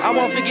 I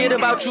won't forget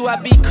about you. I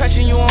be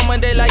crushing you on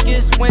Monday like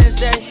it's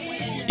Wednesday.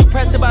 You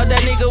pressed about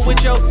that nigga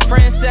with your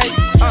friends say.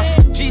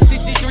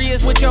 G63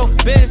 is what your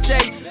Ben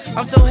say.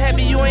 I'm so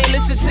happy you ain't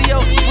listen to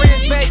your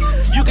friends, babe.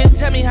 You can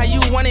tell me how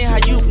you want it, how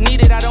you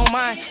need it, I don't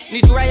mind.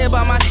 Need you right here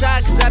by my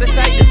side, cause out of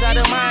sight is out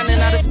of mind.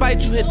 And out of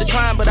spite, you hit the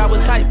climb, but I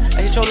was hype.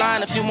 I hit your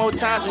line a few more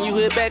times, when you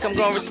hit back, I'm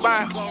gonna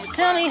respond.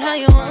 Tell me how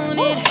you want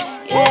it,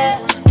 yeah.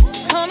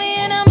 Call me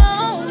and I'm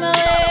on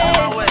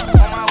my way.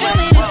 Tell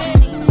me that you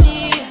need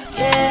me,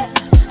 yeah.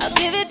 I'll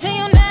give it to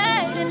you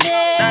night and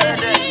day.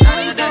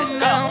 I'm talking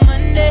about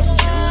Monday,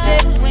 Tuesday,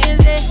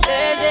 Wednesday,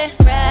 Thursday,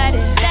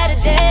 Friday,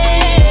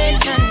 Saturday,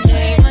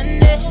 Sunday,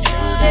 Monday,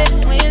 Tuesday,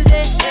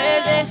 Wednesday,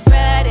 Thursday,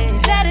 Friday,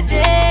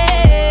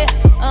 Saturday,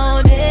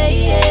 all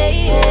day,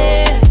 yeah,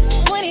 yeah.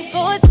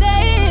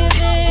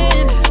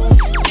 24/7,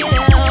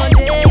 yeah, all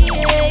day,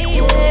 yeah,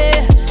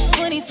 yeah.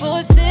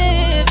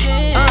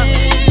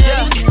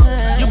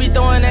 24/7. You be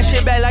throwing that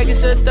shit back like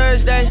it's a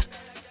Thursday.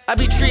 I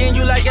be treating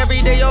you like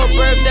every day your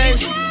birthday.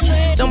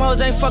 Them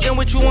hoes ain't fucking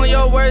with you on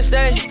your worst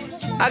day.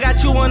 I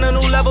got you on a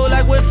new level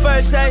like what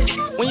first say.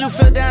 When you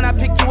feel down, I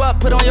pick you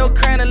up, put on your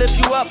crown and lift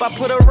you up. I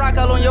put a rock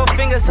all on your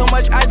finger, so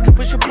much ice could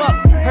push you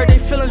up. Heard they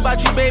feelings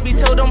about you, baby,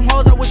 told them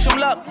hoes I wish them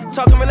luck.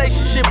 Talking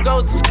relationship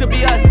goals, this could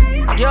be us.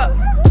 Yup,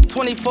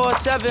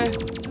 24/7,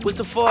 what's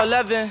the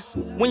 411?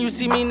 When you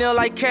see me kneel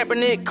like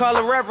Kaepernick, call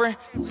a reverend.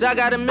 So I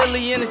got $1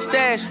 million in the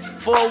stash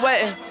for a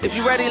wedding. If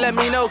you ready, let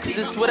me know, cause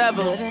it's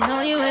whatever. Living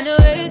on you in the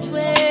worst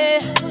way.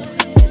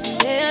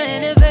 Yeah,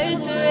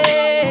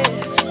 anniversary.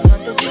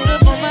 Want the suit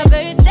up on my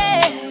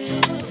birthday,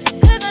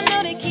 cause I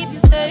know they keep you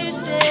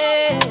thirsty.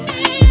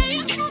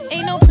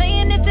 Ain't no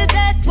playing, this is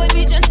us. Boy,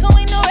 be gentle,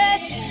 ain't no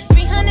rush.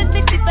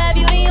 365,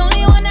 you the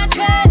only one I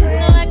trust.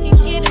 No, I can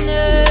get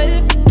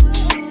enough.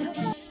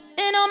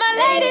 And all my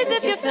ladies,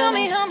 if you feel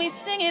me, help me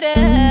sing it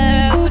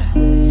out.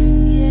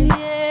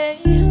 Yeah,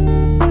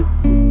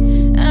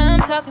 yeah.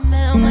 I'm talking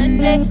about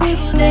Monday,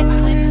 Tuesday,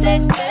 Wednesday,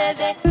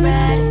 Thursday,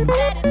 Friday,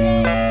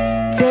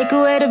 Saturday. Take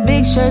away the big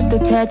shirts, the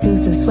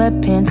tattoos, the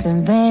sweatpants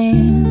and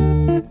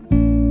Vans.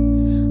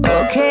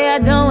 Okay, I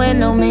don't wear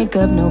no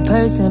makeup, no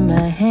purse in my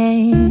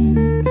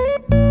hands.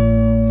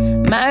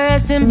 My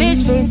resting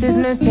bitch face is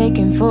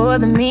mistaken for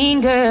the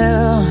mean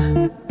girl.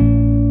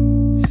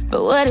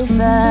 But what if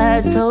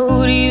I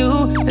told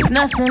you there's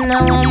nothing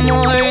I want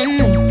more in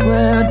this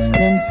world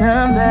than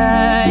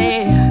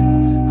somebody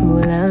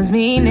who loves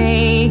me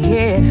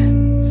naked?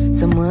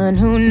 Someone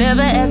who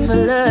never asks for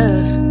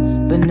love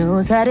but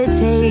knows how to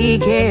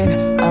take it.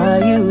 Are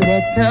you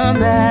that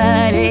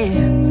somebody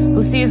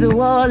who sees a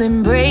wall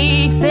and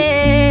breaks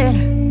it?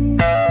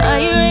 Are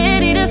you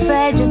ready to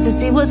fight just to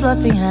see what's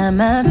lost behind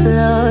my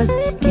flaws?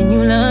 Can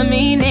you love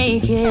me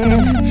naked?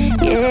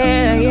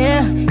 Yeah,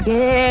 yeah,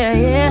 yeah,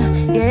 yeah,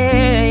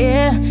 yeah,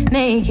 yeah,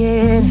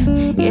 naked.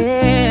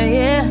 Yeah,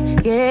 yeah,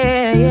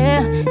 yeah,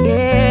 yeah,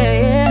 yeah,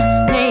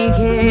 yeah,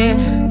 naked.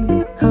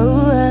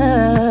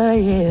 Oh,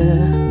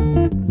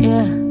 yeah,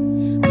 yeah.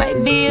 Might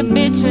be a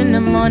bitch in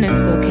the morning,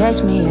 so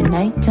catch me at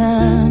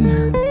nighttime.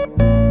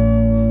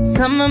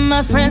 Some of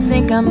my friends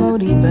think I'm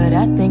moody, but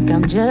I think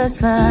I'm just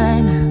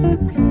fine.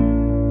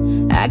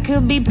 I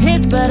could be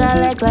pissed, but I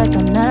act like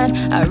I'm not.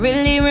 I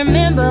really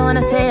remember when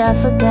I say I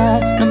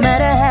forgot. No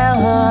matter how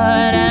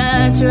hard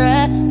I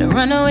try to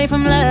run away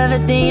from love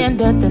at the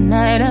end of the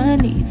night, I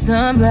need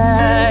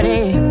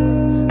somebody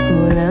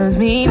who loves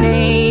me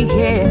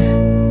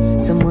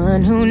naked.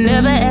 Someone who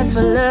never asks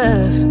for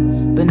love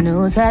but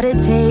knows how to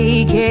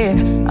take it.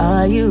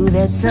 Are you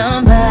that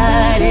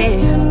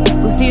somebody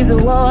who sees a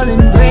wall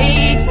and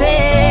breaks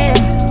it?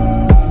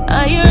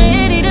 Are you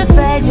ready to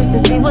fight just to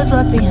see what's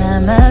lost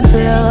behind my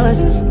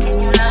flaws? Can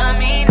you love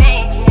me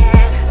naked?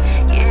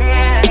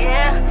 Yeah,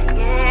 yeah,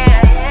 yeah,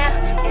 yeah,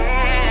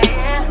 yeah,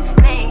 yeah,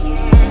 naked.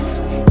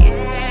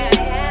 Yeah,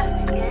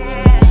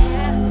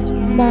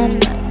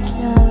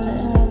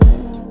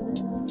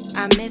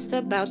 yeah, I missed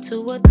about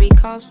 2 or 3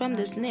 calls from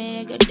this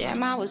nigga.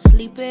 Damn, I was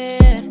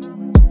sleeping.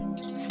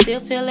 Still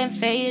feeling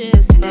faded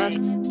as fuck.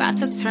 About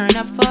to turn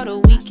up for the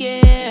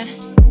weekend.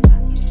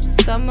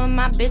 Some of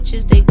my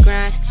bitches, they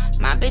grind.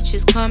 My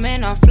bitches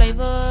coming on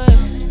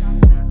flavors.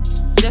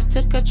 Just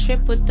took a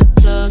trip with the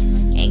plug.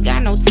 Ain't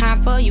got no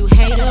time for you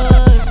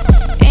haters.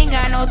 Ain't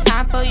got no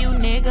time for you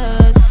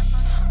niggas.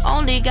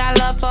 Only got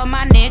love for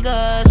my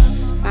niggas.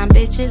 My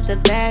bitch is the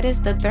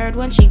baddest, the third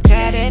one she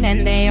tatted,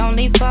 and they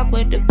only fuck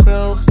with the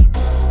crew.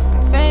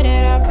 I'm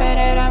faded, I'm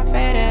faded, I'm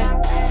faded.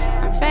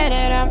 I'm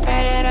faded, I'm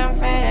faded, I'm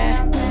faded.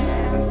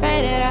 I'm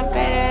faded, I'm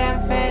faded,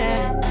 I'm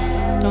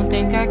faded. Don't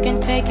think I can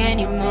take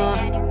anymore.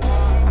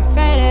 I'm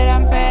faded,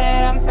 I'm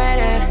faded, I'm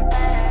faded.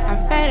 I'm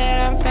faded,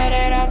 I'm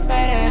faded, I'm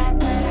faded.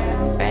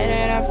 I'm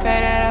faded, I'm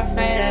faded, I'm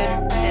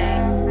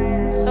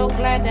faded. So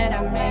glad that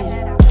I made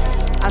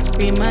it. I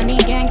scream money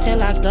gang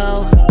till I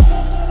go.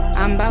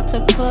 I'm about to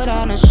put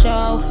on a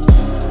show.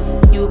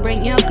 You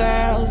bring your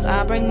girls,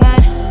 I'll bring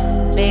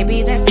mine.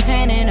 Baby, that's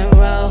 10 in a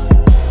row.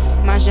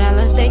 My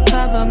Djgallis, they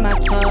cover my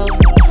toes.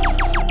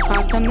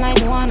 Cost them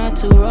like 1 or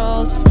 2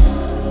 rolls.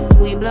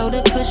 We blow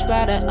the kush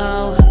by the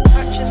O.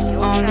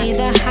 Only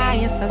the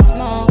highest I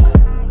smoke.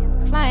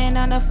 Flying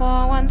down the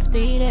 401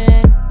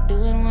 speeding.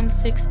 Doing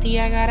 160,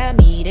 I got a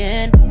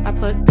meeting. I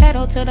put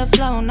pedal to the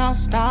floor, no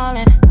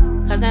stalling.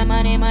 Cause that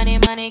money, money,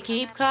 money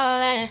keep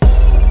calling.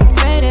 I'm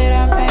faded,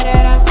 I'm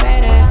faded, I'm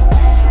faded.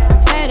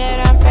 I'm faded,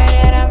 I'm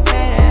faded, I'm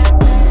faded.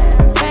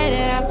 I'm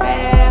faded, I'm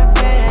faded, I'm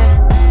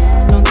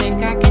faded. Don't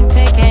think I can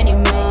take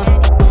anymore.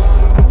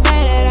 I'm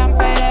faded, I'm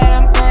faded,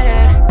 I'm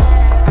faded.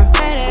 I'm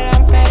faded,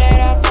 I'm faded,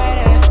 I'm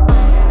faded.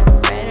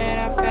 I'm faded,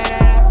 I'm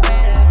faded, I'm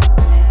faded.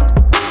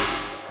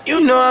 You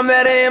know I'm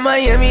better in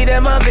Miami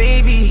than my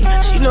baby.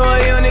 She know a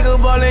young nigga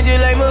ballin'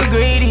 just like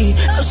McGrady.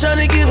 I'm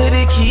tryna give her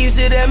the keys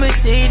to that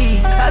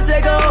Mercedes. I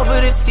take her over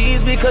the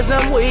seas because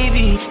I'm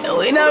wavy. And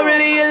we not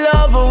really in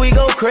love, but we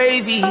go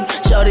crazy.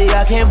 Shorty,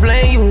 I can't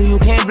blame you, you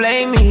can't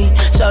blame me.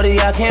 Shorty,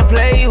 I can't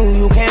play you,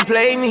 you can't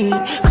play me.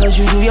 Cause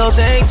you do your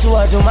thing, so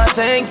I do my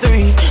thing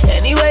 3.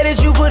 Any way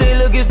that you put it,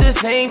 look, it's the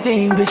same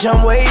thing. Bitch,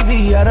 I'm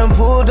wavy, I done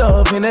pulled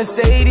up in a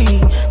Sadie.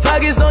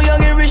 Pockets on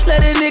young and rich,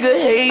 let a nigga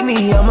hate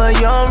me. I'm a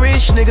young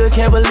rich nigga,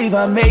 can't believe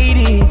I made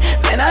it.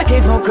 Man, I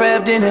came from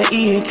Kraft in the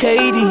E and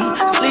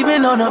KD.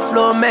 Sleeping on the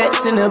floor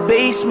mats in the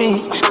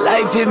basement.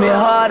 Life hit me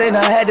hard and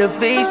I had to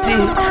face it.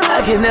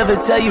 I can never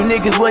tell you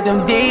niggas what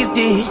them days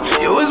did.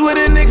 You was with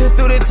a nigga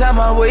through the time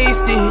I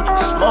wasted.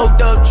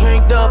 Smoked up,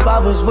 drinked up, I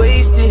was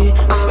wasted.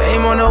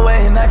 Fame on the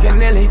way and I can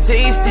nearly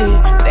taste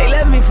it. They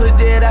left me for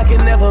dead, I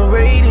can never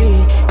rate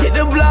it. Hit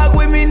the block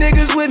with me,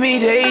 niggas with me,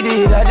 they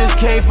did. I just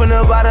came from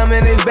the bottom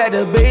and it's back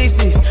to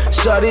basics.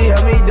 Shorty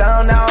held me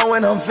down now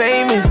when I'm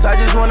famous. I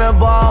just wanna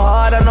ball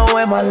hard, I know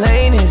where my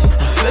lane is.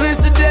 I'm feeling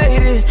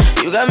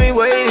sedated, you got me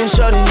waiting.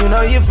 Shorty, you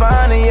know you're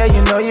fine and yeah,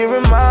 you know you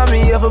remind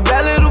me of a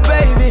bad little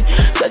baby.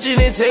 Touching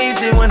and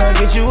tasting when I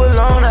get you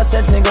alone. I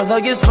said 10 goes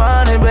up your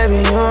spine and baby,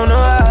 you don't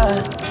know how.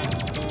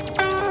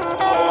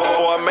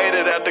 Before I made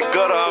it out the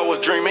gutter, I was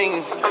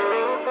dreaming.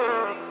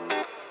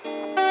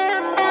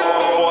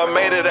 Before Before I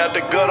made it out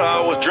the gutter, I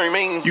was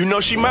dreaming. You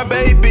know she my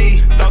baby,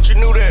 thought you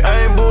knew that.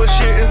 I ain't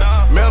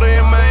bullshitting. Met her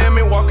in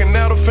Miami, walking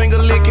out a finger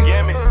licking.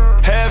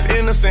 Half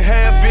innocent,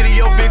 half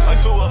video vixen.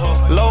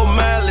 Low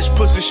mileage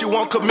pussy, she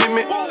want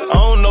commitment. I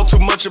don't know too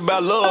much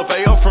about love.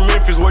 Hey, I'm from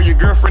Memphis, where your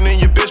girlfriend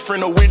and your best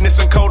friend are witness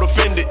and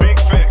co-defendant.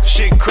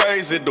 Shit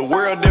crazy, the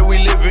world that we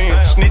live in.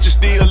 Snitches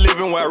still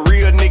living while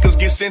real niggas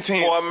get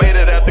sentenced. Before I made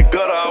it out the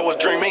gutter, I was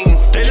dreaming.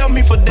 They left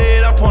me for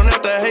dead, I point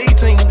out the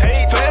hating.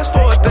 Fast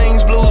forward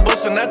things, blues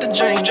busting out the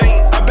chain.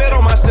 I bet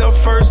on myself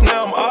first,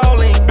 now I'm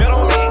all in. Bet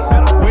on me.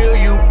 Will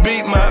you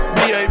beat my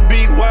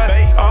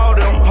B-A-B-Y? All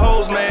them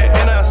hoes mad,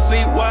 and I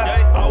see why.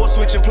 I was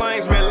switching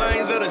planes, man,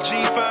 lanes at a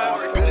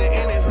G5. Good at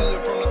any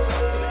hood from the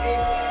south to the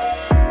east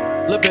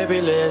side. Look,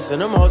 baby, listen,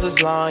 them hoes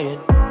is lying.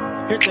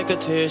 Here, take a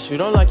tissue,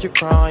 don't like you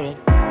crying.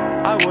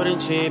 I wouldn't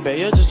cheat, babe,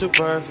 you're just too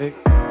perfect.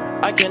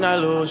 I cannot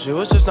lose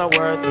you, it's just not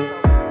worth it.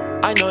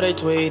 I know they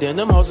tweeting,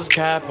 them hoes is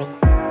capping.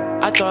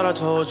 I thought I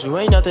told you,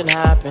 ain't nothing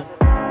happened.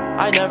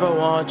 I never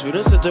want you,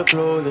 this is the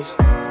clueless.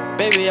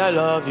 Baby, I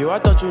love you, I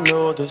thought you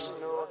knew this.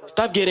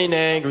 Stop getting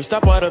angry,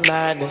 stop all the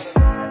madness.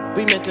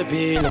 We meant to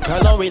be, look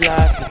how long we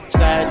lasted.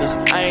 Sadness,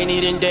 I ain't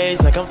eating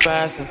days like I'm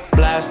fasting.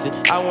 Blasted,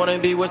 I wanna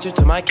be with you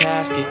to my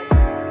casket.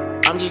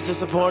 I'm just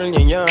disappointed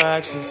in your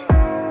actions.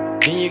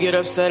 Then you get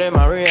upset at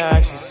my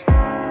reactions.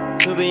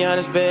 To be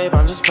honest, babe,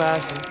 I'm just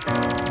passing.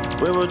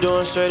 We were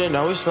doing straight and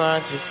now we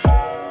slanted.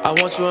 I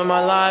want you in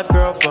my life,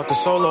 girl, fuck a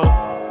solo.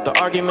 The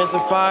arguments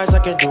and fires, I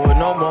can't do it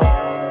no more.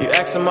 You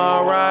ask am I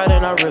alright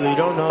and I really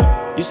don't know.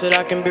 You said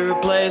I can be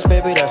replaced,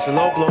 baby, that's a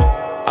low blow.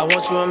 I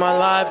want you in my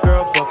life,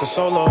 girl, fuck a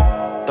solo.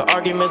 The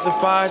arguments and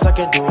fires, I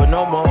can't do it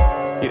no more.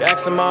 You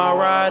ask am I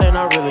alright and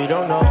I really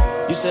don't know.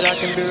 You said I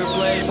can be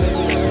replaced,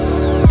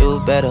 baby. Do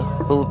better,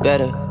 who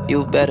better,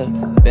 you better.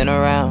 Been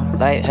around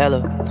like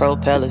hella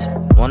propellers.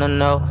 Wanna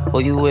know who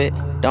you with?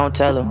 Don't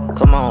tell them.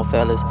 Come on,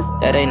 fellas,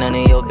 that ain't none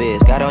of your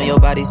biz. Got on your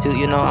bodysuit,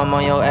 you know I'm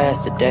on your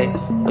ass today.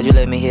 Would you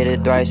let me hit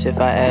it thrice if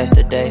I asked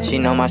today? She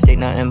know my stick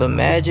nothing but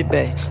magic,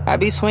 babe. I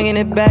be swinging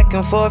it back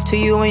and forth to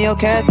you in your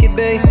casket,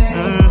 babe.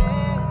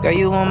 Girl,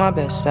 you on my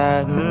best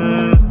side.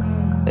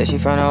 That she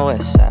from the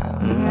west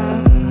side.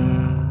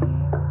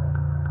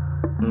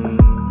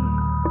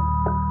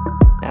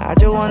 Now I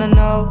just wanna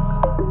know,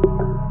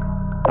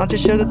 don't you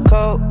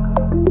sugarcoat.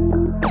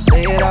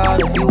 Say it all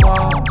if you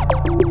want.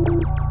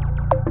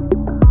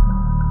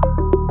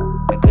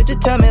 And could you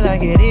tell me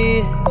like it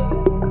is?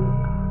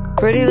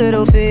 Pretty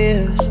little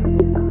fears,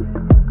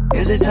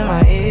 music to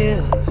my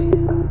ears.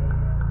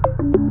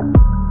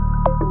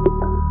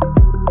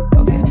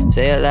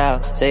 Say it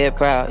loud, say it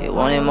proud, you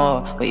want it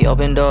more. We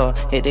open door,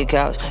 hit the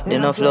couch,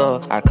 then the floor.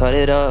 I cut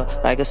it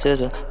up like a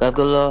scissor, love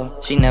galore.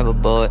 She never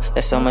bored,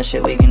 there's so much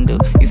shit we can do.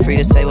 You free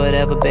to say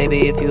whatever,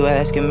 baby, if you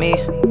asking me.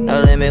 No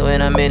limit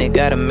when I'm in it,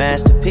 got a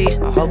masterpiece.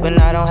 I'm hoping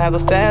I don't have a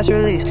fast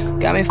release.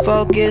 Got me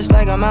focused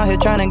like I'm out here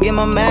trying to get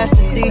my master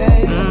seat.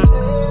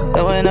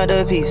 Throwing up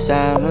the peace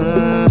sign.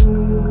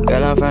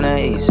 Girl, I'm from the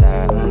east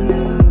side.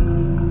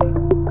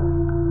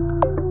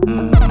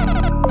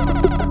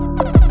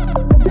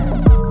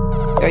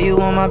 Girl, you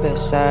on my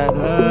best side,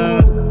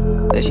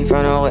 but she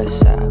from the west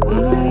side,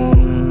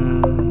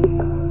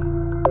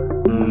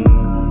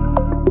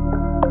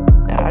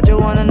 Now I just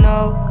wanna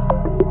know,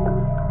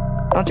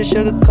 don't you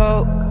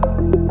sugarcoat.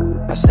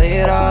 I say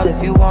it all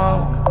if you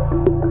want.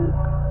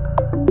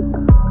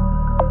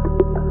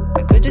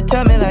 And could you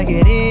tell me like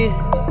it is?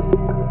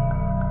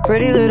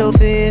 Pretty little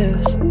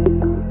fears,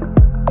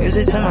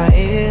 music to my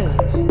ears.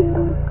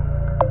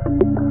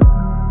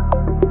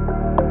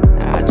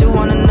 Now I just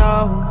wanna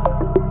know,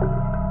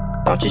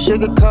 don't you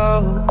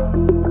sugarcoat.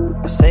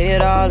 I say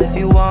it all if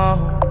you want.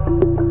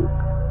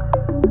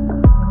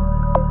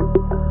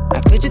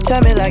 Now could you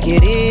tell me like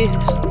it is?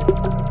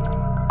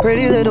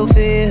 Pretty little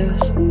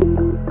fears,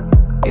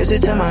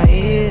 music to my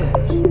ears.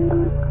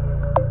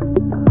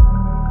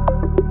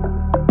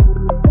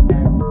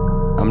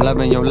 I'm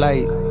loving your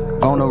light,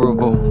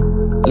 vulnerable.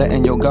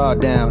 Letting your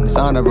guard down, it's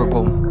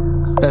honorable.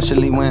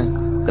 Especially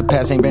when the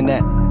past ain't been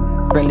that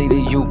friendly to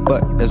you,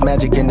 but there's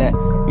magic in that.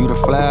 You the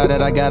flower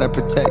that I gotta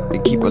protect, to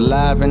keep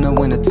alive in the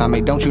wintertime.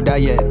 Hey, don't you die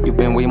yet. You've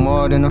been way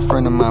more than a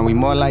friend of mine, we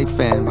more like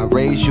fam. I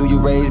raised you, you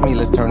raised me,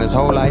 let's turn this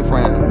whole life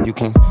round. You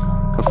can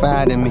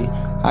confide in me,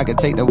 I can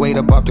take the weight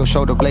up off your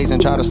shoulder blades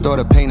and try to store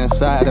the pain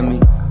inside of me.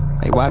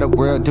 Hey, why the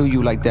world do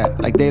you like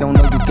that? Like they don't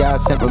know you God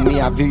sent, but me,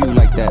 I view you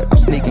like that. I'm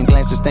sneaking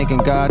glances, thanking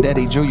God that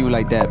he drew you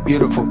like that.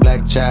 Beautiful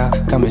black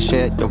child, come and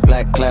shed your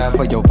black cloud.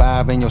 For your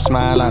vibe and your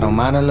smile, I don't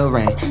mind a little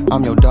rain.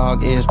 I'm your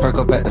dog, ears perk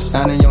up at the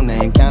sound of your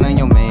name. Counting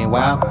your mane,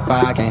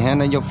 wildfire, I can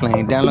handle your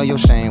flame. Download your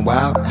shame,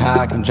 wild high,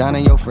 I can drown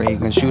in your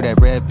fragrance. Shoot that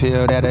red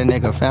pill that a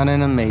nigga found in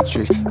the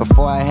matrix.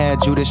 Before I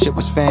had you, this shit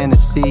was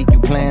fantasy.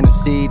 You plant a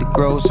seed to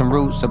grow some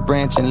roots, a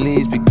branch and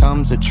leaves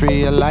becomes a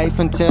tree of life.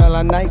 Until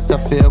our nights are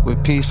filled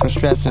with peace from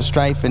stress and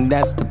strife, and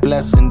that's the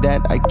blessing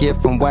that I get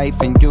from wife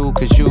and you.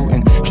 Cause you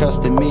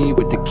entrusted me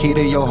with the key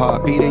to your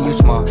heart, beating you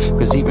smart.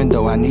 Cause even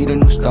though I need a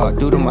new start,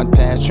 due to my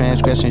past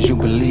transgressions, you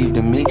believed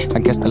in me. I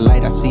guess the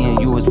light I see in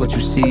you is what you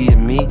see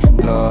in me,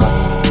 Lord.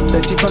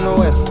 Said she from the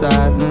west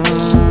side,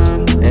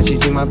 and she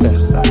see my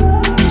best side.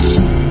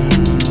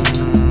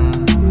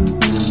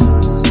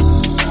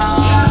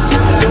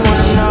 You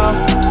wanna know?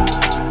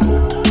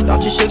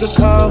 Don't you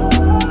sugarcoat?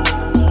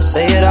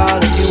 Say it all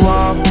if you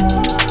want.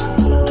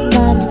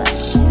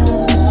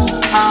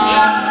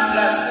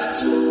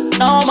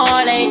 No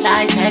more late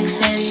night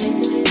texting.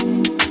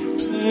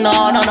 No.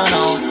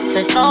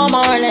 Say no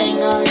more late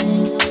night.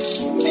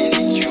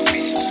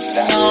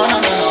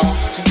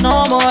 No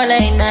more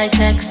late night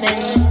texting.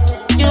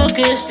 You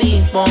can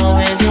sleep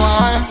more if you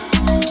wanna.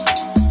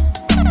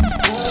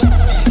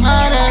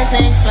 Wanna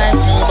take flight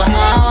to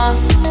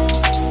Bahamas.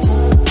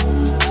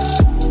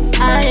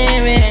 I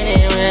ain't ready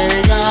with the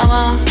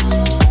drama.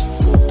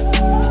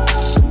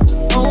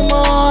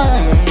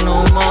 No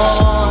more.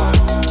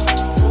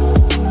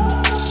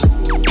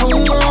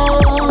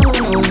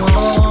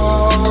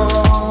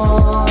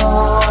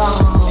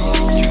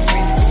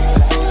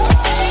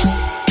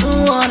 You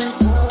want it,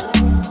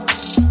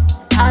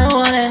 I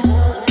want it.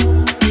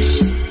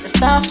 Let's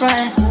stop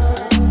running.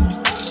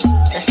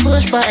 Let's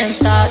push button,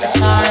 start the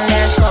car, and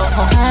let's go.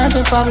 Hold hands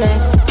in public,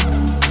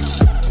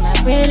 and I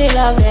really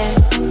love it.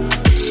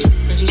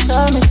 Cause you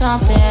showed me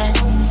something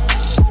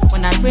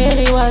when I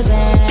really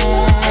wasn't.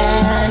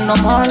 No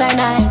more late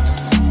nights,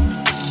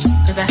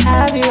 cause I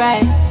have you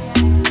right.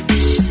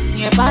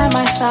 You're by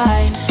my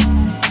side,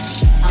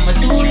 I'ma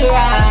do you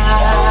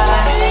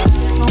right.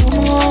 No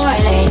more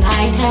late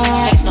night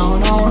texts, no.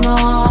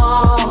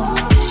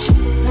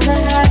 Cause I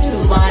have you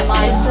by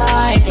my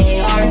side, they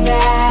are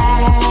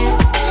bad.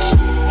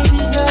 Baby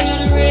girl, you're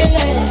the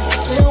realest.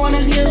 They don't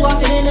wanna see us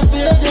walking in the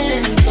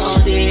building, so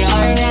they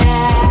are bad.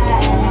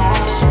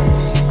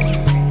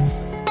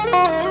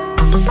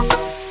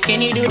 Can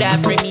you do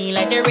that for me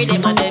like the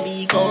rhythm of the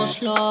beat goes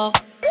slow?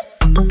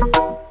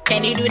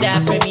 Can you do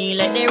that for me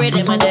like the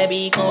rhythm of the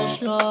beat goes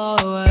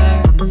slower?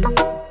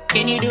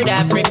 Can you do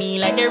that for me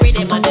like the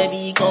rhythm of the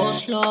beat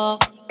goes slow?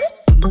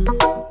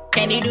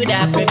 Can you do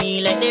that for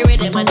me like the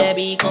rhythm of the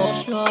beat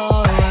goes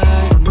slower?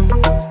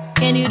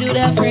 Can you do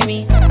that for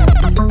me?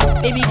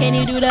 Baby, can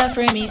you do that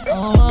for me?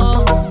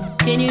 Oh,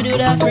 can you do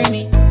that for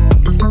me?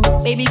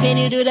 Baby, can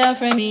you do that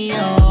for me?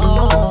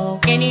 Oh,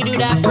 can you do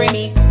that for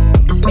me?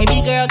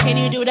 Baby girl, can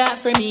you do that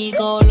for me?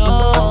 Go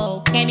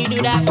low. Can you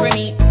do that for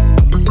me?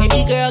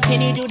 Baby girl,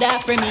 can you do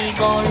that for me?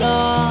 Go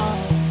low.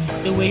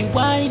 The way you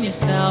whine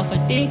yourself, I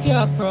think you're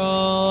a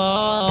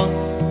pro.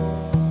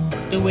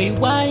 The way you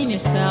whine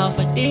yourself,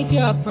 I think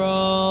you're a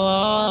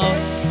pro.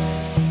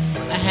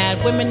 I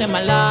had women in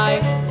my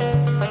life,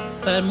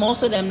 but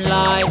most of them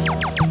lied.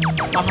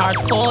 My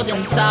heart's cold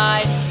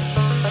inside.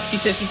 She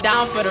said she's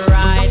down for the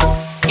ride.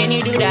 Can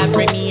you do that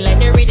for me like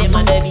the rhythm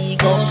of the beat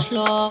goes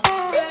slow?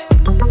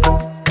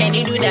 Can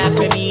you do that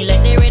for me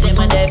like the rhythm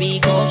of the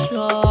beat goes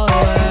slower?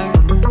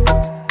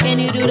 Can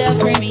you do that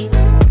for me?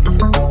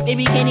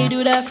 Baby, can you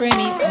do that for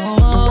me?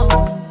 Oh,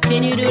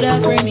 can you do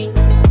that for me?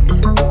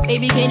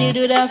 Baby, can you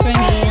do that for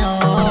me?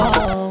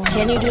 Oh,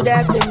 can you do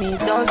that for me?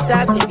 Don't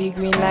stop, baby,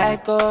 green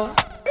light go.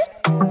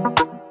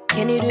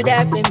 Can you do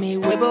that for me?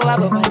 Wibble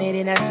wobble on it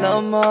in a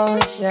slow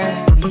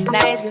motion.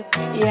 Nice girl,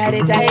 you had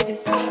it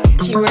tightest.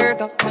 She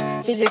work up,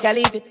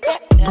 physically fit,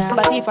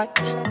 body fat,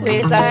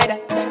 waistline that.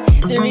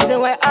 The reason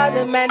why all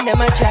the men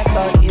them a chat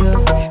about you.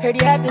 Heard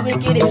you have the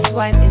wickedest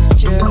one, it's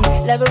true.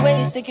 Love it when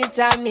you stick it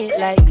on me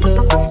like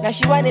glue. Now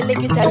she wanna lick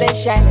it till it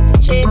shine like the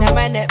chain on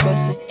my neck,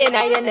 bustin' in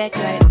on your neck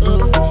like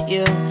ooh.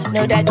 You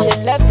know that your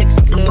love's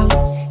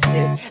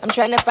exclusive. I'm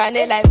tryna find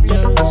it like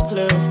Blue's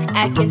Clues.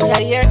 I can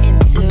tell you're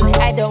into it.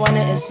 I don't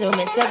wanna assume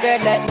it, so girl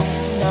let me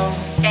know.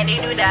 Can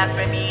you do that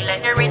for me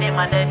like the rhythm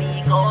of the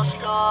beat goes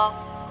slow?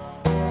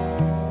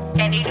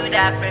 Can you do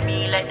that for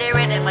me like the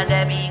rhythm of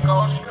the beat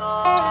goes slow?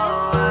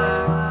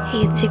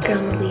 Hey, it's your girl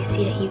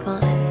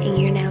Naleciayvonne, and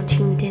you're now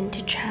tuned in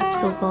to Trap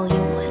Soul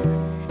Volume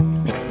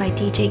 1, mixed by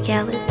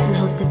Djgallis and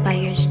hosted by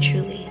yours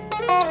truly.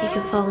 You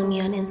can follow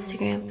me on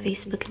Instagram,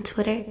 Facebook, and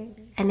Twitter,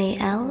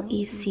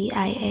 Naleciayvonne,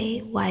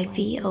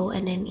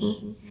 and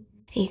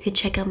you can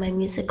check out my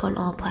music on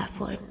all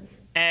platforms.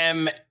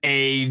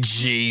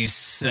 MAG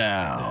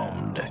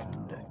Sound.